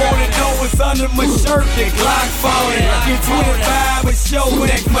 Wanna know what's under my shirt, the Glock 40. Get 25 a show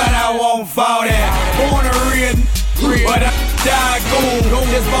next, but I won't 40. Born a real but I die goon.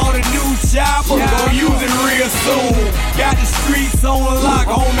 Just bought a new chopper, gon' use it real soon. Got the streets on lock,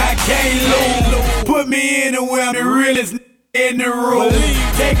 on I can't lose. Put me anywhere, I'm the realest in the room.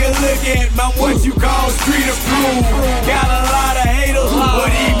 Take a look at my what you call street approved. Got a lot of haters, but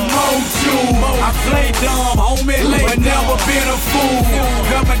even dumb, homie, but never been a fool.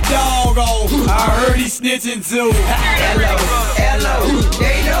 Cut my dog off, I heard he snitching too. Hello, hello,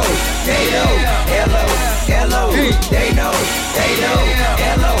 they know, hello, hello, they know, hello,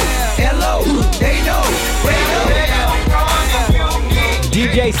 hello, they know,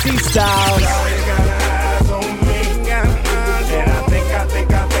 DJ C Stylez.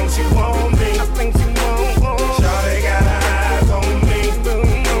 I think she want me. I think she want me. Shawty got eyes on me.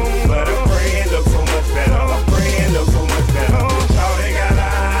 But her friend looks so much better. Her friend looks so much better. Shawty got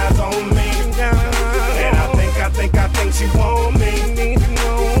eyes on me. And I think she want me.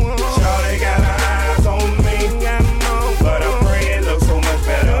 Shawty got eyes on me. But her friend looks so much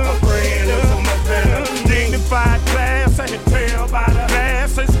better. Her friend looks so much better. Dignified class, I can tell by the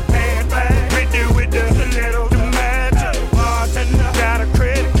glasses. Hand back, with the little magic. Bartender got a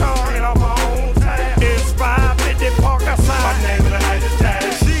credit card and I'm on time. It's 550 park outside. My name of the night is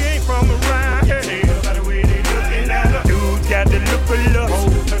Chillin. She ain't from around here. Tell by the way they looking at her. Dude got the look of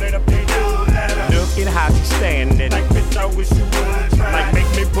love. Turn it up, they do at her. Look at how she standing. Like, bitch, I wish you would try. Like, make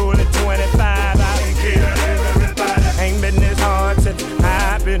me pull a 25 out and get her. Ain't been this hard since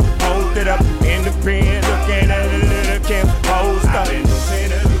I've been posted up in the pen. Looking at a little Kim post up. I've been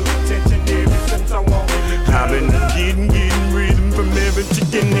paying a little attention ever since I walked in the club. I've been getting rhythm from every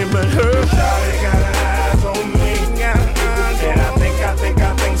chicken in but her. Shawty got her eyes on me. And I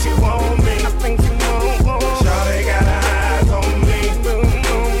think she want me. I think she want me. Shawty got her eyes on me.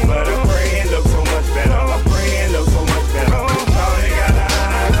 But her friend looks so much better. Her friend looks so much better. Shawty got her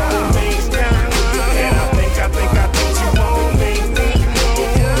eyes on me. And I think she want me.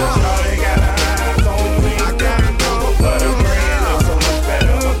 Shawty got her eyes on me. But her friend looks so much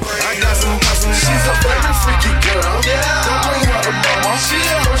better. I got some. She's a very freaky girl. Don't bring her to mama.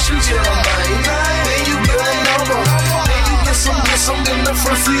 First you get a name, then you get a number. Then you get some in the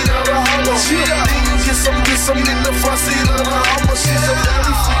front seat of the Hummer. Then you get some in the front seat of the Hummer. She's a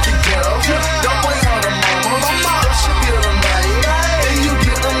very freaky girl. Don't bring her to mama. First you get a name, then you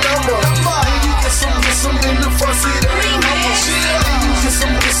get a number. Then you get some in the front seat of the Hummer. Then you get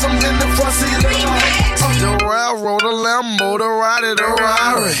some in the front seat of the Hummer. The railroad, a Lambo, to ride it, a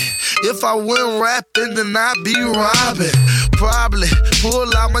Rari. If I went rapping, then I'd be robbing. Probably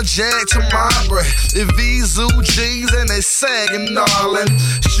pull out my jag to my breath. If Vizu jeans and they sagging, darling.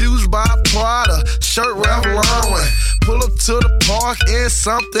 Shoes by Prada, shirt Ralph Lauren. Pull up to the park in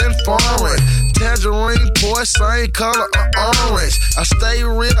something foreign. Tangerine, Porsche, same color of orange. I stay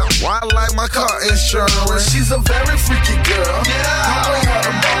real, I like my car insurance. She's a very freaky girl. Don't bring her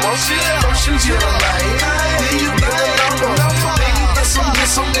to mama. First you get a name, then you get a number. Then you get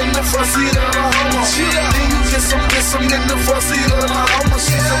some in the front seat of the Hummer. Then you get some in the front seat of the Hummer.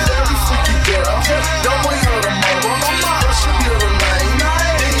 She's a very freaky girl. Don't bring her to mama. First you get a name,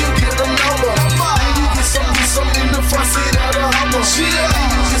 then you get a number. Then you get some in the front seat of the Hummer. Then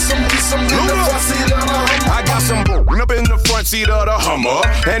you get some in the front seat of the Hummer. I got some up in the front seat of the Hummer.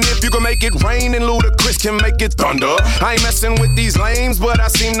 And if you can make it rain, then Ludacris can make it thunder. I ain't messing with these lames, but I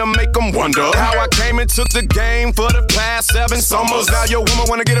seem to make them wonder how I came and took the game for the past 7 summers. Now your woman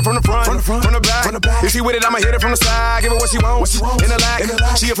wanna get it from the front, from the back. If she with it, I'ma hit it from the side. Give her what she wants, in the lack.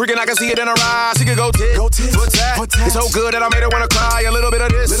 She a freak and I can see it in her eyes. She could go tit, for tat. It's so good that I made her wanna cry. A little bit of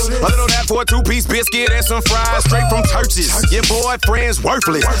this, a little that for a 2-piece biscuit and some fries straight from Churches. Your boyfriend's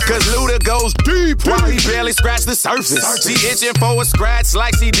worthless, cause Luda goes deep while he barely scratched the surface. She itching for a scratch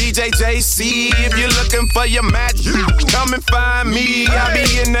like she DJ JC. If you're looking for your match, come and find me. I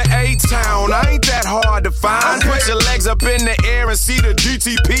be in the A-Town, I ain't that hard to find. Put your legs up in the air and see the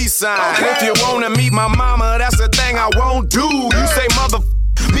GTP sign. If you wanna meet my mama, that's the thing I won't do. You say mother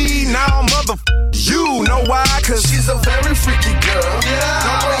me, now mother you. Know why? Cause she's a very freaky girl.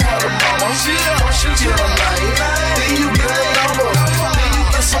 Don't bring her to mama. First you get a name, then you get a number. Then you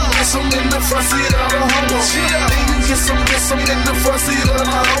get some in the front seat of the Hummer. Then you get some in the front seat of the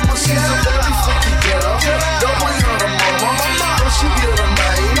Hummer. She's a very freaky girl. Don't bring her to mama. First you get a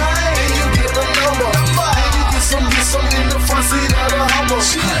name, then you get a number. Then you get some in the front seat of the Hummer.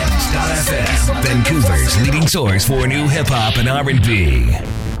 Hunt.fm, Vancouver's leading source for new hip-hop and R&B.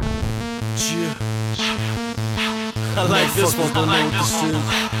 I like this one. Don't know what this is.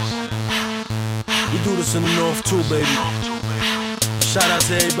 We do this in the north too, baby. Shout out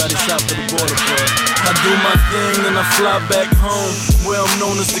to everybody south of the border, bro. I do my thing, then I fly back home, where I'm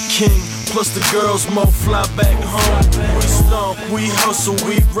known as the king. Plus the girls mo fly back home. We stomp, we hustle,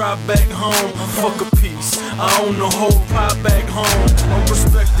 we ride back home. Fuck a piece, I own the whole pie back home. I'm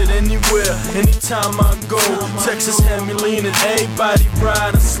respected it anywhere, anytime I go. Texas had me leaning, everybody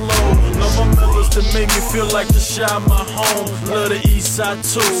riding slow. Love my mellows that make me feel like the shot my home. Love the east side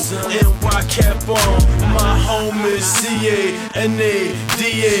too, NY cap on. My home is CA-NA-DA,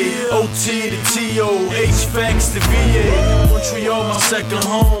 OT to TO, HVACs to VA. Montreal, my second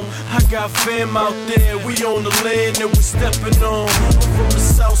home. I got fam out there, we on the land that we stepping on. I'm from the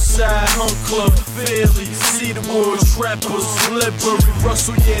south side, Hunt Club, Philly, Cedarwood, Trappers, Ledbury,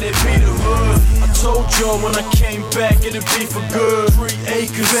 Russell, yeah, that be the hood. I told y'all when I came back it'd be for good. 3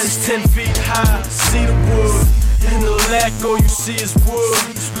 acres, fence 10 feet high, Cedarwood. In the lack, all you see is wood.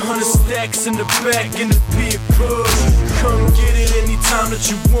 100 stacks in the back, in the beer good. Come get it anytime that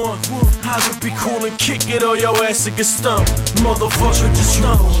you want. I could be cool and kick it, or your ass to get stumped. Motherfucker, just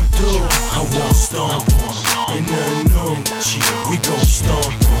stomp. I won't stomp on them. Ain't nothing new. We gon' stomp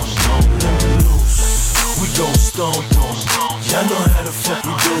on them. Let me loose. We gon' stomp on them. Y'all know how the fuck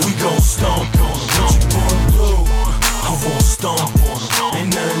we do. We gon' stomp on them. What you gon' do? I won't stomp on them.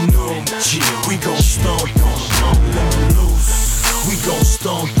 Ain't nothing new. We gon' stomp on them. Let me loose. We gon'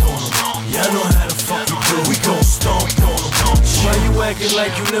 stomp on them. Y'all know how the fuck we do. We gon' stomp on them. Why you acting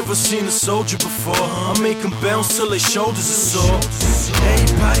like you never seen a soldier before? I make them bounce till their shoulders are sore.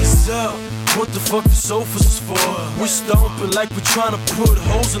 Everybody's up. What the fuck the sofas is for? We stomping like we tryna put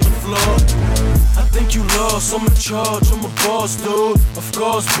holes in the floor. I think you lost, I'm in charge, I'm a boss, dude. Of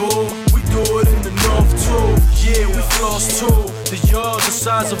course, boo, we do it in the north too. Yeah, we floss too. The yard the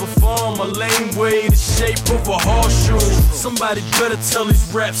size of a farm, a lane way the shape of a horseshoe. Somebody better tell these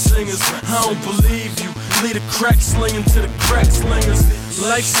rap singers, I don't believe you. Lead a crack slinging to the crack slingers.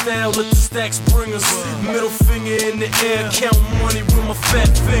 Lifestyle, let the stacks bring us. Middle finger in the air, count money with my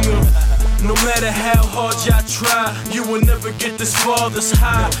fat finger. No matter how hard y'all try, you will never get this far, this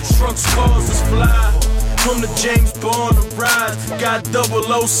high. Trunks, cars, this fly. I'm the James Bond of rides. Got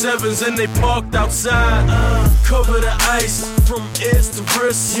 007s and they parked outside. Cover the ice from ears to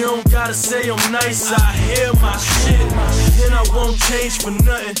wrists. You don't gotta say I'm nice. I hear my shit and I won't change for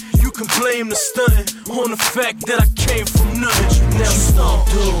nothing. You can blame the stunting on the fact that I came from nothing. Now stomp,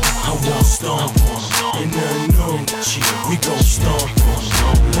 dude. I won't stomp on them. Ain't nothing new. We gon' stomp on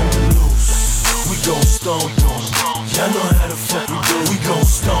them. Let me loose. We gon' stomp on them. Y'all know how the fuck we do. We gon'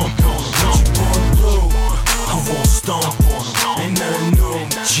 stomp on them. What you gon' do? I won't stomp on them. Ain't nothing new.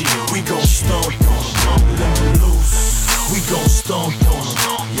 We gon' stomp on them. Let me loose. We gon' stomp on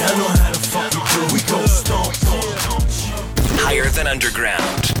them. Y'all know how the fuck we do. We gon' stomp on them. Higher than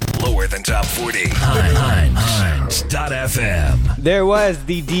underground, lower than top 40. Hunt.fm. There was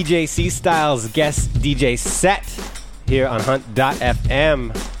the DJ C Stylez guest DJ set here on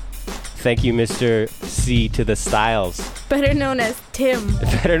Hunt.fm. Thank you, Mr. C to the Stylez. Better known as Tim.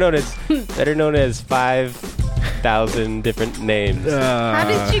 better known as 5,000 different names. How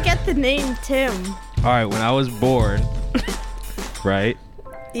did you get the name Tim? All right, when I was born, right?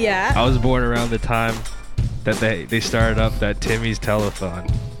 Yeah. I was born around the time that they started up that Timmy's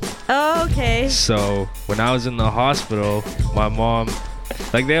Telethon. Oh, okay. So when I was in the hospital, my mom,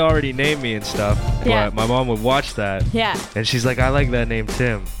 like, they already named me and stuff, but my mom would watch that. Yeah. And she's like, I like that name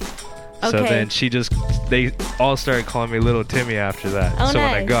Tim. So then they all started calling me Little Timmy after that. Oh, so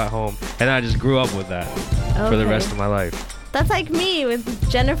nice. when I got home, and I just grew up with that for the rest of my life. That's like me with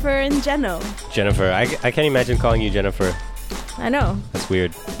Jennifer and Jeno. Jennifer. I can't imagine calling you Jennifer. I know. That's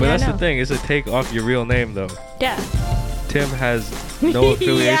weird. But that's the thing, it's a take off your real name, though. Yeah. Tim has no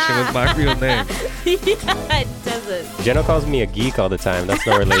affiliation with my real name. Yeah, it doesn't. Jeno calls me a geek all the time. That's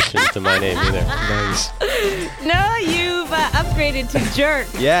no relation to my name either. Nice. No, you've upgraded to jerk.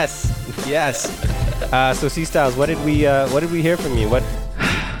 Yes. So C Stylez, what did we hear from you? What?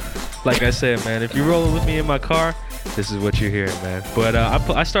 Like I said, man, if you roll with me in my car, this is what you're hearing, man. But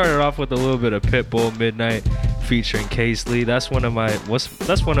I started off with a little bit of Pitbull Midnight featuring Case Lee. That's one of my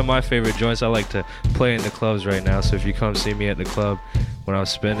favorite joints I like to play in the clubs right now. So if you come see me at the club when I'm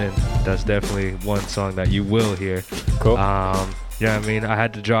spinning, that's definitely one song that you will hear. Cool. Yeah, I mean, I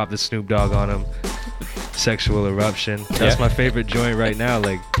had to drop the Snoop Dogg on him. Sexual Eruption. That's my favorite joint right now.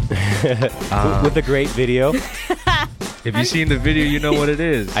 Like, with a great video. If you've seen the video, you know what it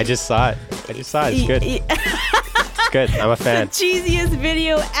is. I just saw it. It's good. It's good. I'm a fan. The cheesiest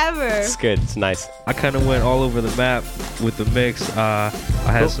video ever. It's good. It's nice. I kind of went all over the map with the mix. I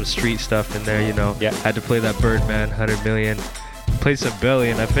had some street stuff in there, you know. Yeah. Had to play that Birdman, 100 Million. Played some Belly,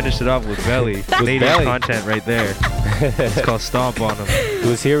 and I finished it off with Belly. With Native Belly. content right there. It's called Stomp on Him. It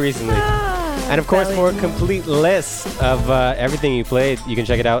was here recently. And of course, for a complete list of everything you played, you can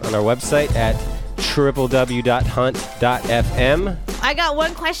check it out on our website at www.hunt.fm. I got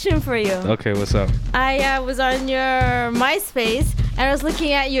one question for you. Okay, what's up? I was on your MySpace, and I was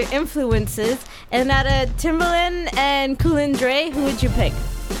looking at your influences, and out of Timbaland and Cool and Dre, who would you pick?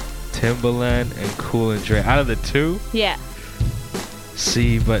 Timbaland and Cool and Dre. Out of the two? Yeah.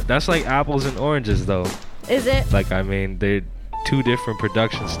 See, but that's like apples and oranges, though. Is it? Like, I mean, they're two different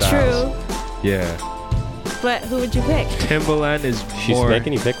production styles. True. Yeah. But who would you pick? Timbaland is She's more...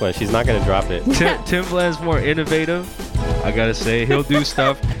 making you pick one. She's not going to drop it. Timbaland's more innovative, I gotta say. He'll do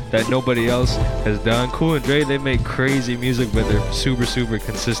stuff that nobody else has done. Cool and Dre, they make crazy music, but they're super, super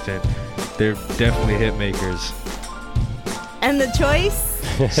consistent. They're definitely hit makers. And the choice?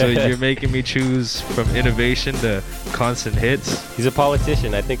 So you're making me choose from innovation to constant hits? He's a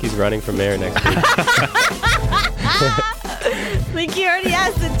politician. I think he's running for mayor next week. Like he already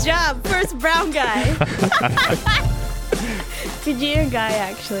has the job. First brown guy. Fijian guy,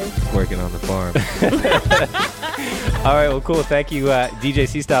 actually. Working on the farm. All right, well, cool. Thank you, DJ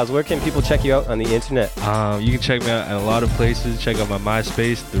C Stylez. Where can people check you out on the internet? You can check me out at a lot of places. Check out my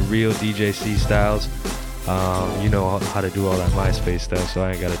MySpace, The Real DJ C Stylez. You know how to do all that MySpace stuff, so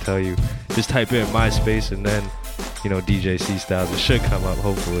I ain't gotta tell you. Just type in MySpace and then, DJ C Stylez. It should come up,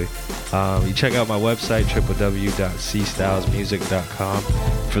 hopefully. You check out my website, www.cstylesmusic.com.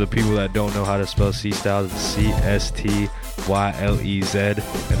 For the people that don't know how to spell C Stylez, it's CSTYLEZ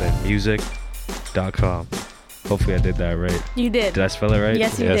and then music.com. Hopefully I did that right. You did. Did I spell it right?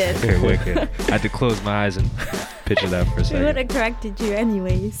 Yes, you did. Okay, wicked. I had to close my eyes and picture that for a We second. would have corrected you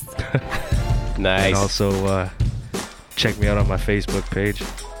anyways. Nice. And also, check me out on my Facebook page.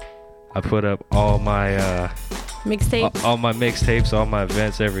 I put up all my mixtapes, all my mixtapes, all my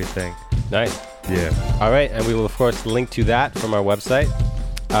events, everything. Nice. Yeah. All right, and we will of course link to that from our website.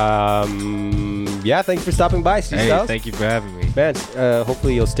 Yeah, thank you for stopping by, Steve Stylez. Thank you for having me. Man,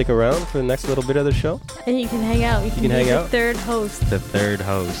 hopefully you'll stick around for the next little bit of the show. And you can hang out. You can hang be out? the third host. The third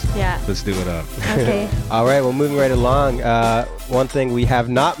host. Yeah. Let's do it up. Okay. All right, well, moving right along. One thing we have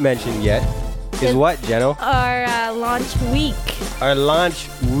not mentioned yet is what, Jeno? Our launch week. Our launch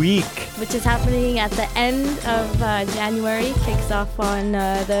week. Which is happening at the end of January. Kicks off on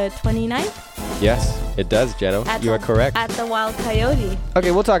the 29th. Yes, it does, Jeno. You are correct. At the Wild Coyote.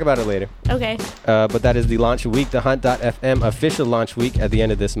 Okay, we'll talk about it later. Okay. But that is the launch week, the Hunt.fm official launch week at the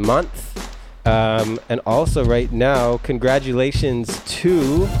end of this month. And also right now, congratulations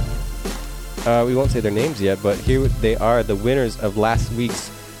to, we won't say their names yet, but here they are, the winners of last week's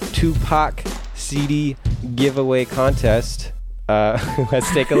Tupac CD giveaway contest.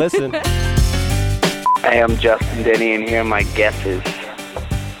 Let's take a listen. Hey, I'm Justin Denny, and here are my guesses.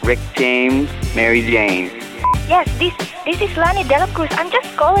 Rick James, Mary Jane. Yes, this is Lani Dela Cruz. I'm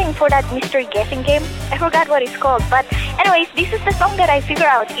just calling for that mystery guessing game. I forgot what it's called. But anyways, this is the song that I figure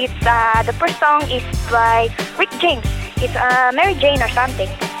out. It's the first song is by Rick James. It's Mary Jane or something.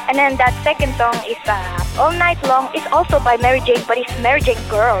 And then that second song is All Night Long. It's also by Mary Jane, but it's Mary Jane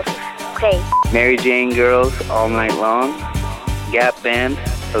Girls. Okay. Mary Jane Girls, All Night Long. Gap Band,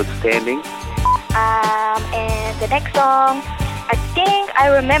 Outstanding. And the next song, I think I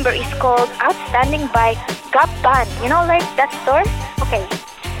remember, is called Outstanding by Gap Band. You know, like that store? Okay.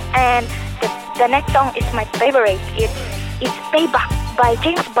 And the next song is my favorite. It's Payback by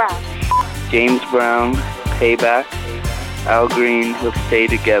James Brown. James Brown, Payback. Al Green, Let's Stay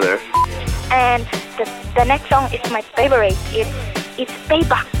Together. And the next song is my favorite. It's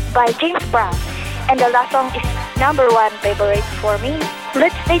Payback by James Brown. And the last song is number one favorite for me.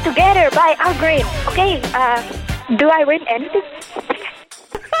 Let's Stay Together by Al Green. Okay, do I win anything?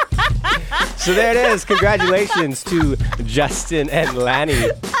 So there it is. Congratulations to Justin and Lani.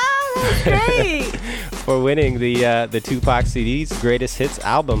 Oh, that's great. For winning the Tupac CD's Greatest Hits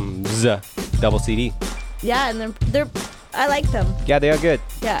albums, double CD. Yeah, and they're I like them. Yeah, they are good.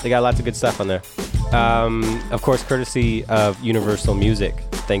 Yeah. They got lots of good stuff on there. Of course, courtesy of Universal Music.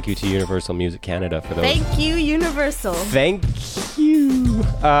 Thank you to Universal Music Canada for those. Thank you, Universal. Thank you.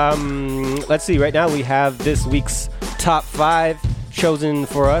 Let's see. Right now we have this week's top 5 chosen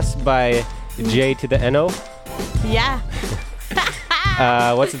for us by J to the N-O. Yeah.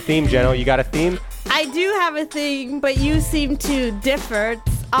 What's the theme, Jeno? You got a theme? I do have a theme, but you seem to differ.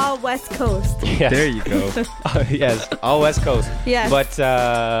 It's all West Coast. Yes. There you go. Yes, all West Coast. Yes. But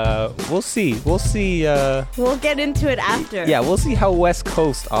we'll see. We'll see. We'll get into it after. Yeah, we'll see how West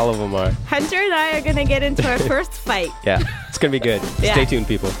Coast all of them are. Hunter and I are going to get into our first fight. Yeah, it's going to be good. Yeah. Stay tuned,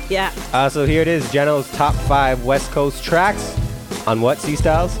 people. Yeah. So here it is, Jeno's top 5 West Coast tracks. On what, C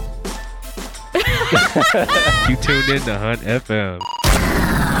Stylez? You tuned in to Hunt FM.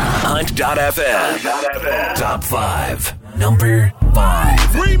 Hunt.fm. Top 5. Number 5.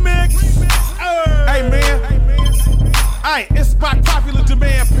 Remix. Hey man, Hey, it's by popular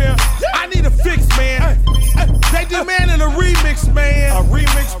demand, pimp. I need a fix, man. They demanding a remix, man. A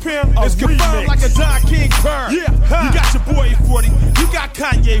remix, pimp. It's confirmed like a Don King burn. Yeah, you got your boy 40. You got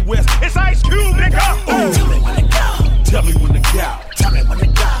Kanye West. It's Ice Cube, nigga. Tell me when to go. Tell me when to go. Tell me when to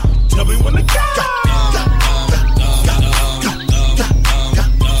go. Tell me when to go.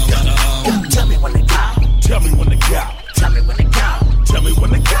 Tell me when to go. Tell me when to go. Tell me when to go. Tell me when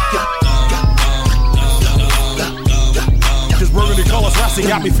to go. This burgundy colors Rossi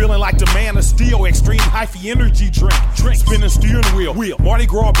got me feeling like the man of steel. Extreme hyphy energy drink. Spinning steering wheel. Mardi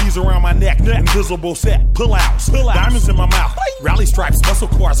Gras beads around my neck. Invisible set. Pull outs. Diamonds in my mouth. Rally stripes, muscle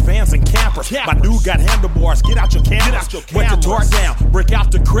cars, vans, and campers. My dude got handlebars. Get out your cameras. Wet the dark down. Break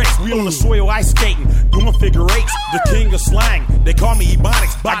out the cracks. We on the soil ice skating. Doing figure eights. The king of slang. They call me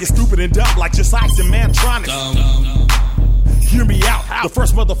Ebonics. I get stupid and dumb like just ice and Mantronics. Hear me out. The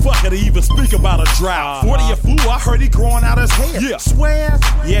first motherfucker to even speak about a drought. 40 a fool, I heard he growing out his hair. Yeah, swear.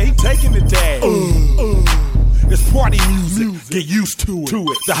 Yeah, he taking it down. It's party music. Get used to it.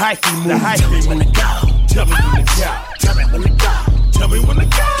 The hyphy move. Tell me when to go. Tell me when to go. Tell me when to go. Tell me when to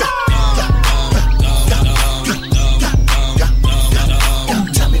go.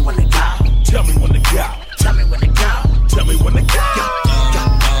 Tell me when to go. Tell me when to go. Tell me when to go. Tell me when to go.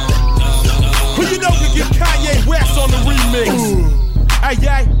 Who you know can get Kanye West on the remix? Hey,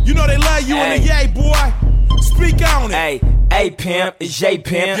 yay, you know they love you in the yay, boy. Speak on it. Hey, pimp, it's J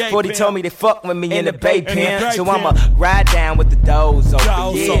Pimp. 40 told me they fuck with me in the Bay Pimp. So I'ma ride down with the doors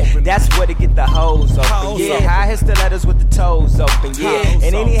open, yeah. That's where to get the hoes open, yeah. High hit stilettos with the toes open, yeah.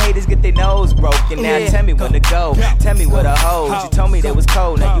 And any haters get their nose broken. Now tell me when to go. Tell me where the hoes. You told me they was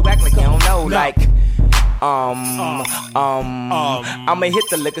cold. Now you act like you don't know, like. I'ma hit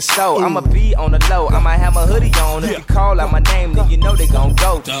the liquor store. I'ma be on the low. I'ma have a hoodie on. If you call out my name, then you know they gon'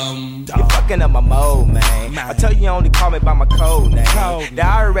 go. You're fucking up my mode, man. I tell you only call me by my code name. They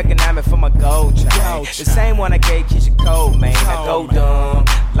already recognize me for my gold chain. The same one I gave Keisha Cole, man. I go dumb,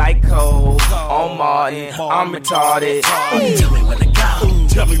 like Cole, on Martin. I'm retarded. Tell me when to go.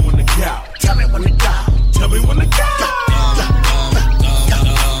 Tell me when to go. Tell me when to go. Tell me when to go.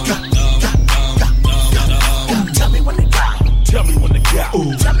 Tell me when to go. Tell me when to go.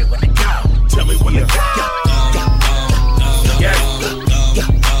 Tell me when to go. Tell me when to go.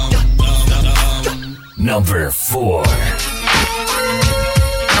 Number 4.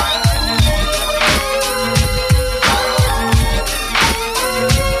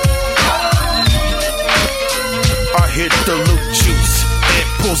 I hit the loot juice.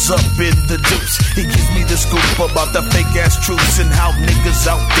 Pulls up in the deuce. He gives me the scoop about the fake ass truths and how niggas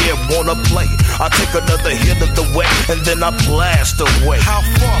out there wanna play. I take another hit of the wet and then I blast away. How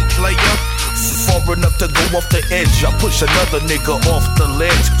far, player? Far enough to go off the edge. I push another nigga off the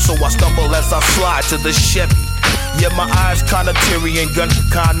ledge, so I stumble as I slide to the Chevy. Yeah, my eyes kinda teary and gun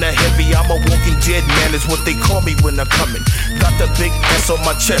kinda heavy. I'm a walking dead man is what they call me when I'm coming. Got the big S on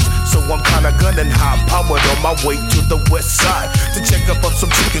my chest, so I'm kinda gunning high powered on my way to the west side to check up on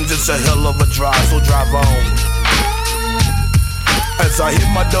some chickens. It's a hell of a drive, so drive on. As I hit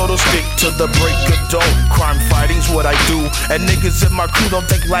my dodo stick to the break of dawn. Crime fighting's what I do, and niggas in my crew don't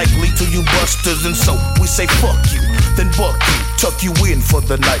take lightly to you busters, and so we say fuck you, then buck you, tuck you in for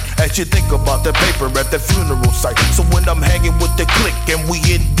the night as you think about the paper at the funeral site. So when I'm hanging with the clique and we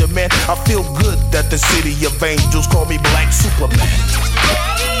in demand, I feel good that the city of angels call me Black Superman.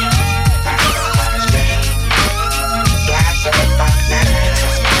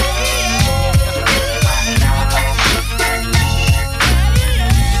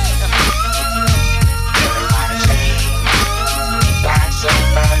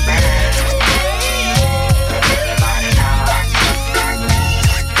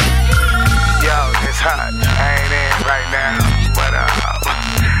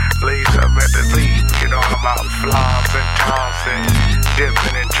 Flossing, tossing,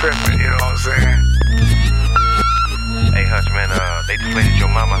 dipping and tripping, you know what I'm saying? Hey Hutch, man, they just made it your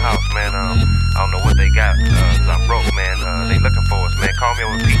mama house, man. I don't know what they got, 'cause I'm broke, man. They looking for us, man. Call me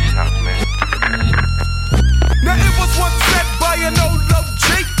over at Peach's house, man. Now it was once said by an old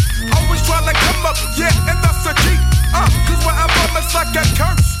OG, always trying to come up, yeah, and that's a key. 'Cause wherever it's like a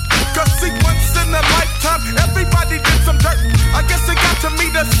curse. 'Cause see, once in a lifetime, everybody did some dirt. I guess it got to me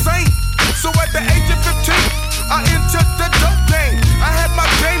the same. So at the age of 15, I entered the dope game. I had my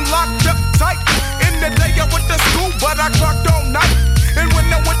game locked up tight. In the day I went to school, but I clocked all night. And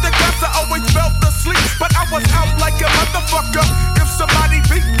when I went to class, I always fell asleep. But I was out like a motherfucker. If somebody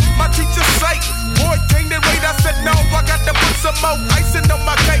beat, my teacher say, boy, can't they wait? I said, no, I got to put some more icing on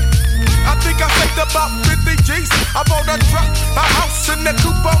my cake. I think I saved about 50 G's. I bought a truck, a house, and a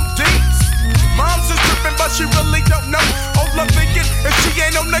coupe on D's. Mom's is tripping, but she really don't know. All I'm thinking, if she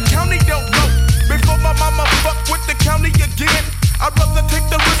ain't on the county, don't know. Before my mama fuck with the county again, I'd rather take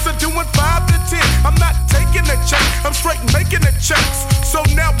the risk of doing 5 to 10. I'm not taking a check, I'm straight making the checks. So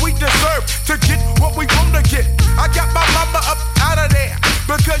now we deserve to get what we wanna get. I got my mama up out of there,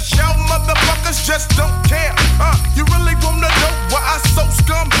 because y'all motherfuckers just don't care. You really wanna know why I so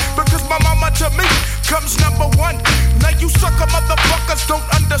scum? Because my mama to me comes number one. Now you sucker motherfuckers don't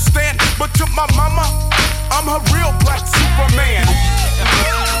understand, but to my mama, I'm her real black Superman.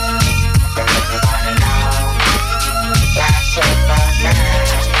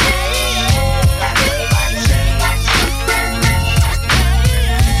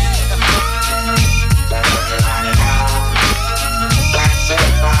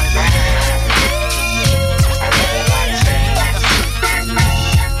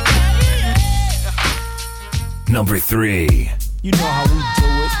 Number 3. You know how we do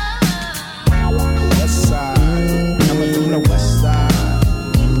it. West side, coming from the west side.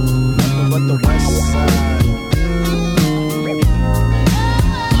 Nothing but the west side.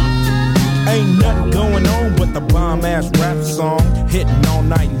 Ain't nothing going on but the bomb-ass rap song, hitting all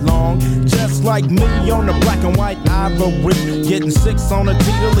night long. Just like me on the black and white ivory, getting 6 on a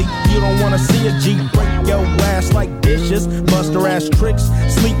T-Delete. You don't wanna see a G break your ass like dishes, bust her ass tricks,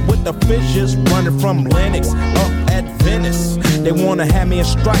 sleep with the fishes, running from Lennox up at Venice. They wanna have me in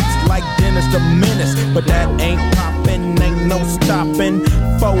stripes like Dennis the Menace, but that ain't poppin', ain't no stopping.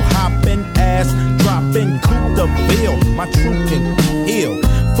 Faux hopping, ass dropping, Coupe de Ville, my truth can kill.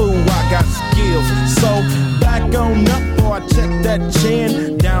 Fool, I got skills, so back on up, boy, I check that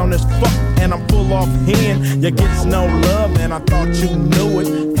chin. Down as fuck, and I'm full off hand. You gets no love, and I thought you knew it.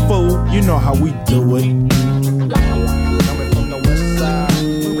 Fool, you know how we do it. Coming from the west side,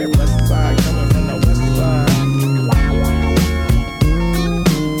 coming from the west side.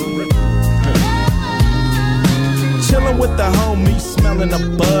 Chillin' with the homies, smelling the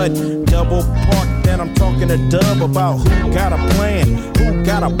bud. Double park, then I'm talking to Dub about who got a plan, who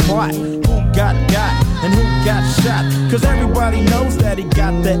got a plot, who got, and who got shot. Cause everybody knows that he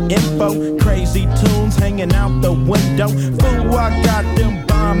got the info. Crazy tunes hanging out the window. Fool, I got them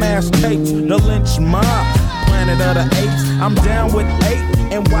bomb-ass tapes, the lynch mob, Planet of the Apes. I'm down with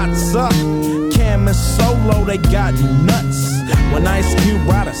 8, and what's up? Cam and Solo, they got nuts. When Ice Cube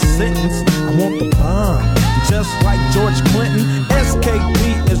write a sentence, I want the bomb. Just like George Clinton,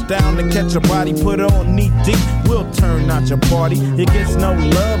 SKP is down to catch a body, put on knee deep, we'll turn out your party. It gets no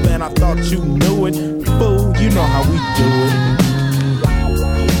love, and I thought you knew it. Fool, you know how we do it.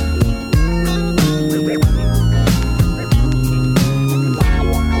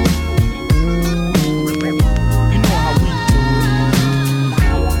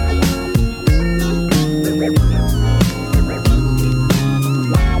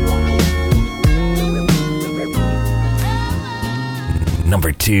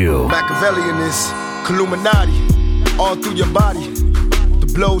 Number 2. Machiavellian is Illuminati, all through your body.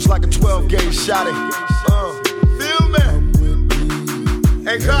 The blows like a 12-gauge shot it. Feel me?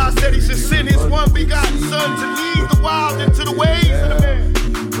 And God said he should send his one begotten son to lead the wild into the ways of the man.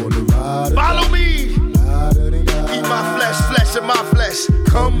 Follow me. Eat my flesh of my flesh.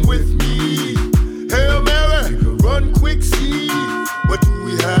 Come with me. Hail Mary, run quick, see. What do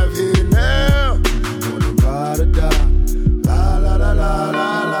we have here now? You wanna ride or die?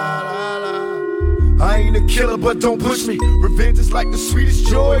 I ain't a killer, but don't push me. Revenge is like the sweetest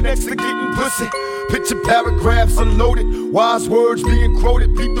joy next to getting pussy. Picture paragraphs unloaded, wise words being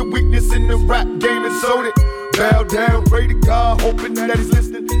quoted. Beat the weakness in the rap game and sold it. Bow down, pray to God, hoping that he's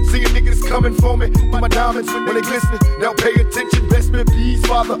listening. Seeing niggas coming for me, my diamonds when they glistening. Now pay attention, best in peace,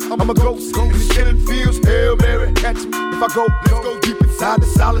 Father. I'm a ghost in these killing fields. Hail Mary, catch me if I go. Let's go deep inside the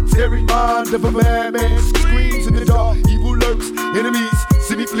solitary mind of a madman. Screams in the dark, evil lurks, enemies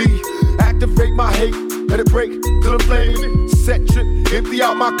see me flee. Activate my hate, let it break till I'm flaming. Set trip, empty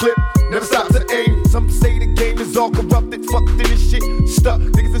out my clip, never stop to aim. Some say the game is all corrupted, fucked in this shit. Stuck,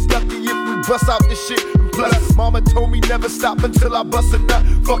 niggas is lucky if we bust out this shit. And plus, mama told me never stop until I bust a nut.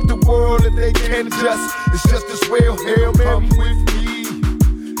 Fuck the world if they can't adjust. It's just as well, Hail Mary, come with me.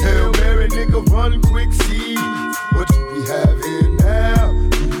 Hail Mary, nigga, run quick, see. What do we have here now?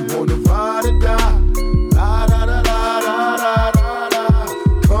 Do you wanna ride or die? La da da da da da da da.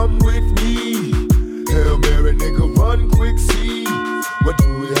 Come with me. Hail Mary, nigga, run quick, see. What do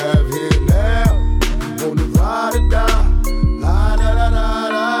we have here now? Do you wanna ride or die? La da da da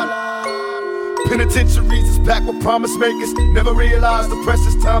da da. Penitentiaries is back with promise makers. Never realized the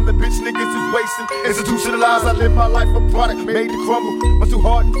precious time that bitch niggas is wasting. Institutionalized, I live my life a product made to crumble. Much too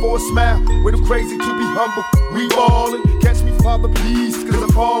hardened for a smile, way too crazy to be humble. We ballin', catch me Father, please, cause I'm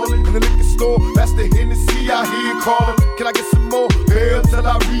falling. In the liquor store, that's the Hennessy I hear calling. Can I get some more? Hell till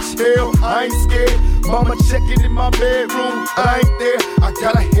I reach hell, I ain't scared. Mama checking in my bedroom, I ain't there. I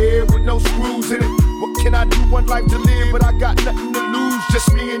got a head with no screws in it. What can I do? One life to live, but I got nothing to lose.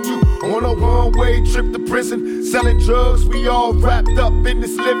 Just me and you on a one-way trip to prison. Selling drugs, we all wrapped up in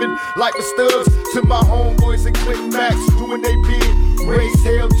this living. Like the studs to my homeboys and Click Max, doing they bid. Raise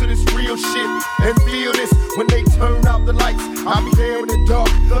hell to this real shit and feel this. When they turn out the lights, I'll be there in the dark.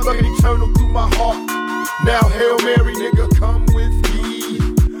 Thugging eternal through my heart. Now Hail Mary, nigga, come with me.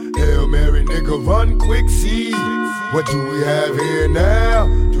 Hail Mary, nigga, run quick, see. What do we have here now?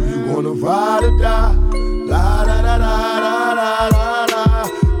 Do you wanna ride or die? La da da da da da da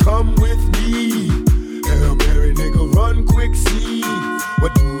da. Come with me. Hail Mary, nigga, run quick, see.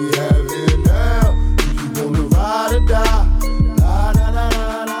 What do we have here now? Do you wanna ride or die? La da da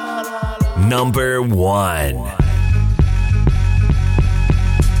da da da. Number 1.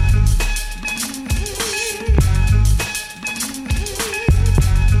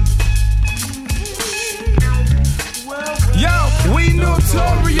 We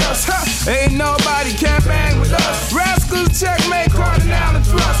notorious, ain't nobody can bang with us. Rascals, checkmate, cardinal and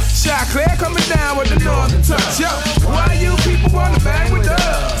thrust. Shot clear coming down with the northern touch. Yo, why you people wanna bang with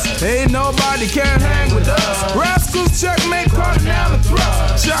us? Ain't nobody can hang with us. Rascals, checkmate, cardinal and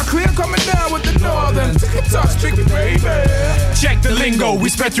thrust. Shot clear coming down with the northern touch, tricky baby. Check the lingo we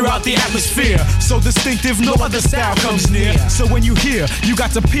spread throughout the atmosphere. So distinctive, no other style comes near. So when you hear, you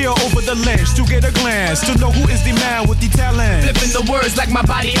got to peer over the ledge to get a glance to know who is the man with the talent. Flipping the words like my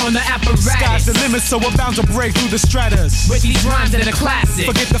body on the apparatus. Sky's the limit, so we're bound to break through the stratus. With these rhymes that are classic.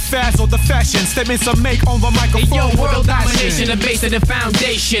 Forget the fast or the fashion. Statements I make on the microphone. Yo, world domination, the base of the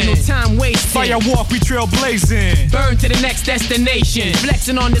foundation. No time wasted. Fire walk, we trail blazing. Burn to the next destination.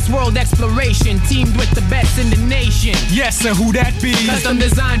 Flexing on this world exploration. Teamed with the best in the nation. Yes, and who that be? Custom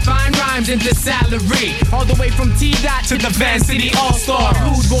design, fine rhymes into salary. All the way from T-Dot to the Van City All-Star.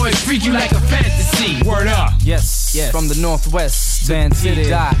 Rude boys freak you like a fantasy. Word up. Yes, from the Northwest, Van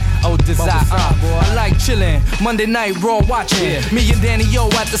City. Oh, desire. I like chillin'. Monday night, raw watching. Me and Danny O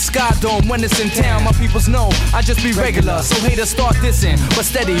at the Sky Dome. When it's in town, my peoples know I just be regular. So haters start dissing, but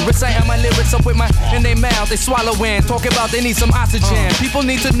steady. Reciting my lyrics up with my in their mouth. They swallowing. Talk about they need some oxygen. People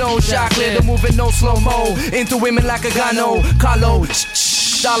need to know. Shot clear, the moving no slow-mo. Into women like a gano. Carlo.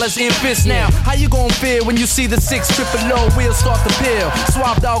 Dollars in fist now. How you gon' feel when you see the 6 triple O wheels start to peel?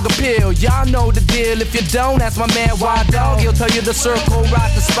 Swap dog appeal. Y'all know the deal. If you don't, ask my man Wild Dog. He'll tell you the circle,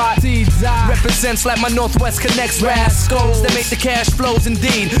 rock the spot. Represents like my Northwest connects rascals that make the cash flows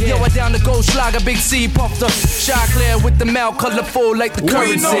indeed. Yo, I down the go Schlager, Big C, puff the shot clear with the mouth colorful like the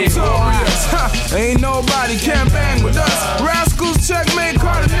currency. We notorious, ain't nobody can bang with us. Rascals, checkmate,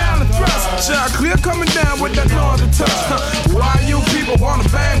 cardinal and thrust. Shot clear coming down with that northern touch. Why you people wanna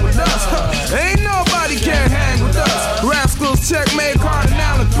bang with us? Ain't nobody can hang with us. Rascals, checkmate,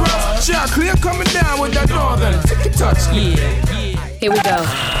 cardinal and thrust. Shot clear coming down with that northern touch. Here we go.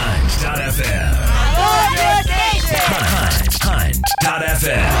 Hunt.fm.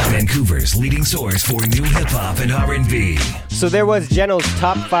 Hunt.fm. Vancouver's leading source for new hip-hop and R&B. So there was Geno's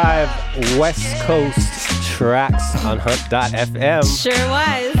top 5 West Coast tracks on Hunt.fm. Sure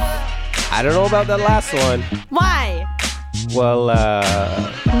was. I don't know about that last one. Why? Well,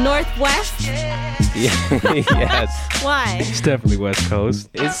 Northwest? Yes. Why? It's definitely West Coast.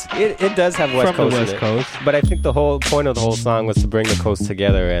 It does have West From Coast the in West it. Coast. But I think the whole point of the whole song was to bring the coast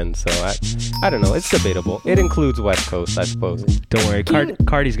together, and so I don't know. It's debatable. It includes West Coast, I suppose. Don't worry,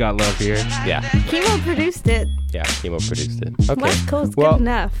 Cardi's got love here. Yeah. Chemo produced it. Yeah, Chemo produced it. Okay. West Coast, well, good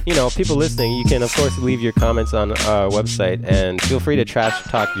enough. You know, people listening, you can of course leave your comments on our website, and feel free to trash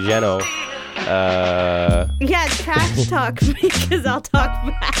talk Geno. Yeah, trash talk me because I'll talk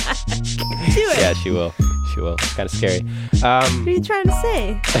back. Do it. Yeah, she will. Kind of scary. What are you trying to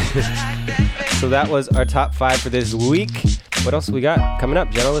say? So that was our top 5 for this week. What else we got coming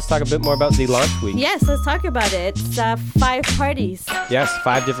up? Geno, let's talk a bit more about the launch week. Yes, let's talk about it. It's 5 parties. Yes,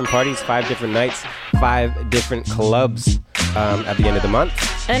 5 different parties, 5 different nights, 5 different clubs at the end of the month.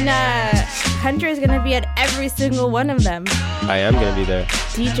 And Hunter is going to be at every single one of them. I am going to be there.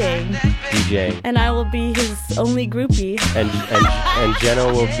 DJing. And I will be his only groupie. And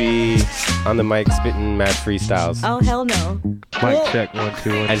Geno will be on the mic spitting mad freestyles. Oh, hell no. Mic check, 1, 2,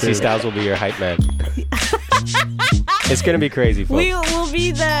 1, 2. And C-Styles will be your hype man. It's going to be crazy, folks. We'll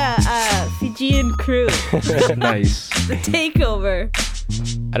be the Fijian crew. Nice. The takeover.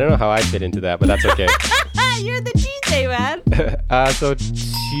 I don't know how I fit into that, but that's okay. You're the DJ, man. So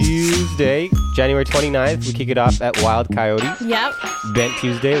Tuesday, January 29th, we kick it off at Wild Coyote. Yep. Bent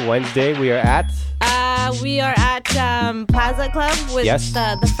Tuesday. Wednesday, we are at... we are at Plaza Club with Yes.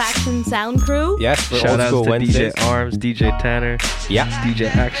 the Faction Sound Crew. Yes, for Shout Old outs School to Wednesdays. DJ Arms, DJ Tanner, Yeah. DJ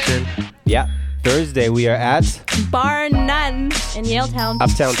Action. Yeah. Thursday, we are at Bar None in Yaletown.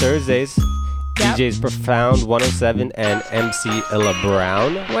 Uptown Thursdays. Yep. DJs Profound 107 and MC Illa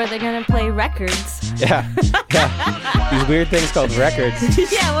Brown. Where they're going to play records. Yeah. These weird things called records.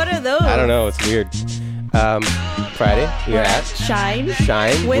 Yeah, what are those? I don't know. It's weird. Friday, we are at Shine.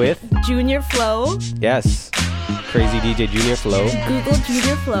 Shine with Junior Flow. yes, Crazy DJ Junior Flow. Google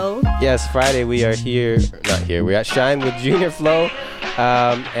Junior Flow. Yes, Friday we are here. Not here. We're at Shine with Junior Flow,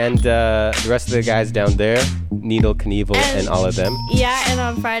 and the rest of the guys down there, Needle, Knievel, and all of them. Yeah, and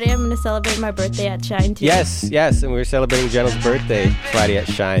on Friday I'm going to celebrate my birthday at Shine too. Yes, and we're celebrating Jenna's birthday Friday at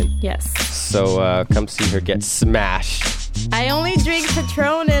Shine. Yes. So come see her get smashed. I only drink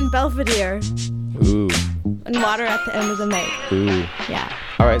Patron and Belvedere Ooh, and water at the end of the night. ooh. Yeah.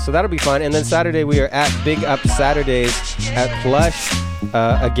 All right, so that'll be fun. And then Saturday, we are at Big Up Saturdays at Plush,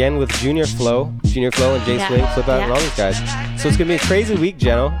 again with Junior Flow and Jay Yeah. Swing, Flip Out, Yeah. and all these guys. So it's going to be a crazy week,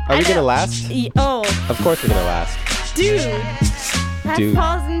 Jenno. Are we going to last? Oh, Of course we're going to last. dude. That Dude.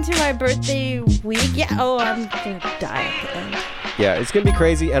 falls into my birthday week. Yeah. Oh, I'm going to die at the end. Yeah, it's going to be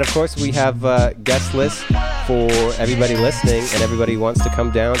crazy. And of course, we have guest lists for everybody listening, and everybody wants to come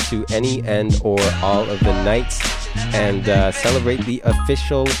down to any and or all of the nights and celebrate the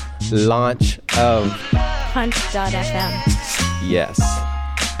official launch of Hunt.fm. Yes.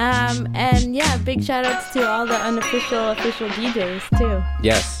 And yeah, big shout outs to all the unofficial official DJs too.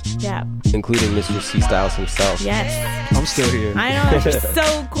 Yes. Yeah. Including Mr. C Stylez himself. Yes. I'm still here. I know, he's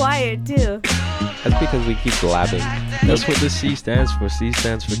so quiet too. That's because we keep blabbing. That's what the C stands for. C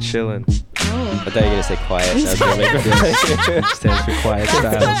stands for chillin'. Oh. I thought you were going to say quiet. That's gonna make it Stands for quiet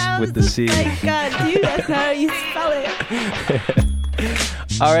styles with the C. My God, dude, that's not how you spell it.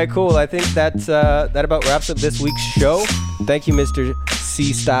 All right, cool. I think that about wraps up this week's show. Thank you, Mr.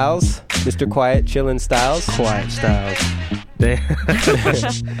 C Stylez, Mr. Quiet Chillin' Stylez. Quiet Styles.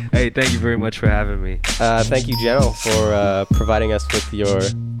 Hey, thank you very much for having me. Thank you, Jenno, for providing us with your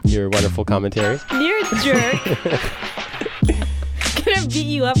wonderful commentary. You're a jerk. Gonna beat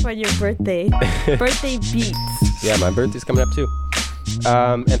you up on your birthday. Birthday beats. Yeah, my birthday's coming up too.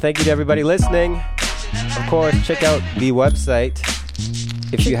 And thank you to everybody listening. Of course, check out the website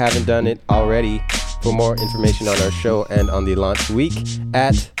if you haven't done it already for more information on our show and on the launch week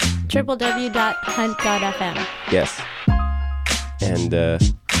at www.hunt.fm. yes. And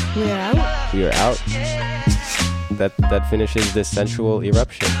We're out. we are out. That finishes this sensual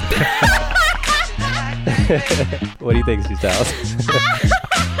eruption. What do you think, Styles?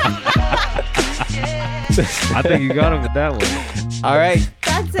 I think you got him with that one. All right.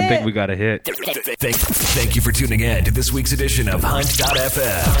 That's I think we got a hit. Thank you for tuning in to this week's edition of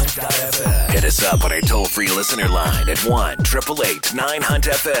Hunt.fm. Hit us up on our toll-free listener line at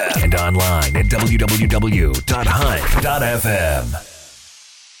 1-888-9-HUNT-FM and online at www.hunt.fm.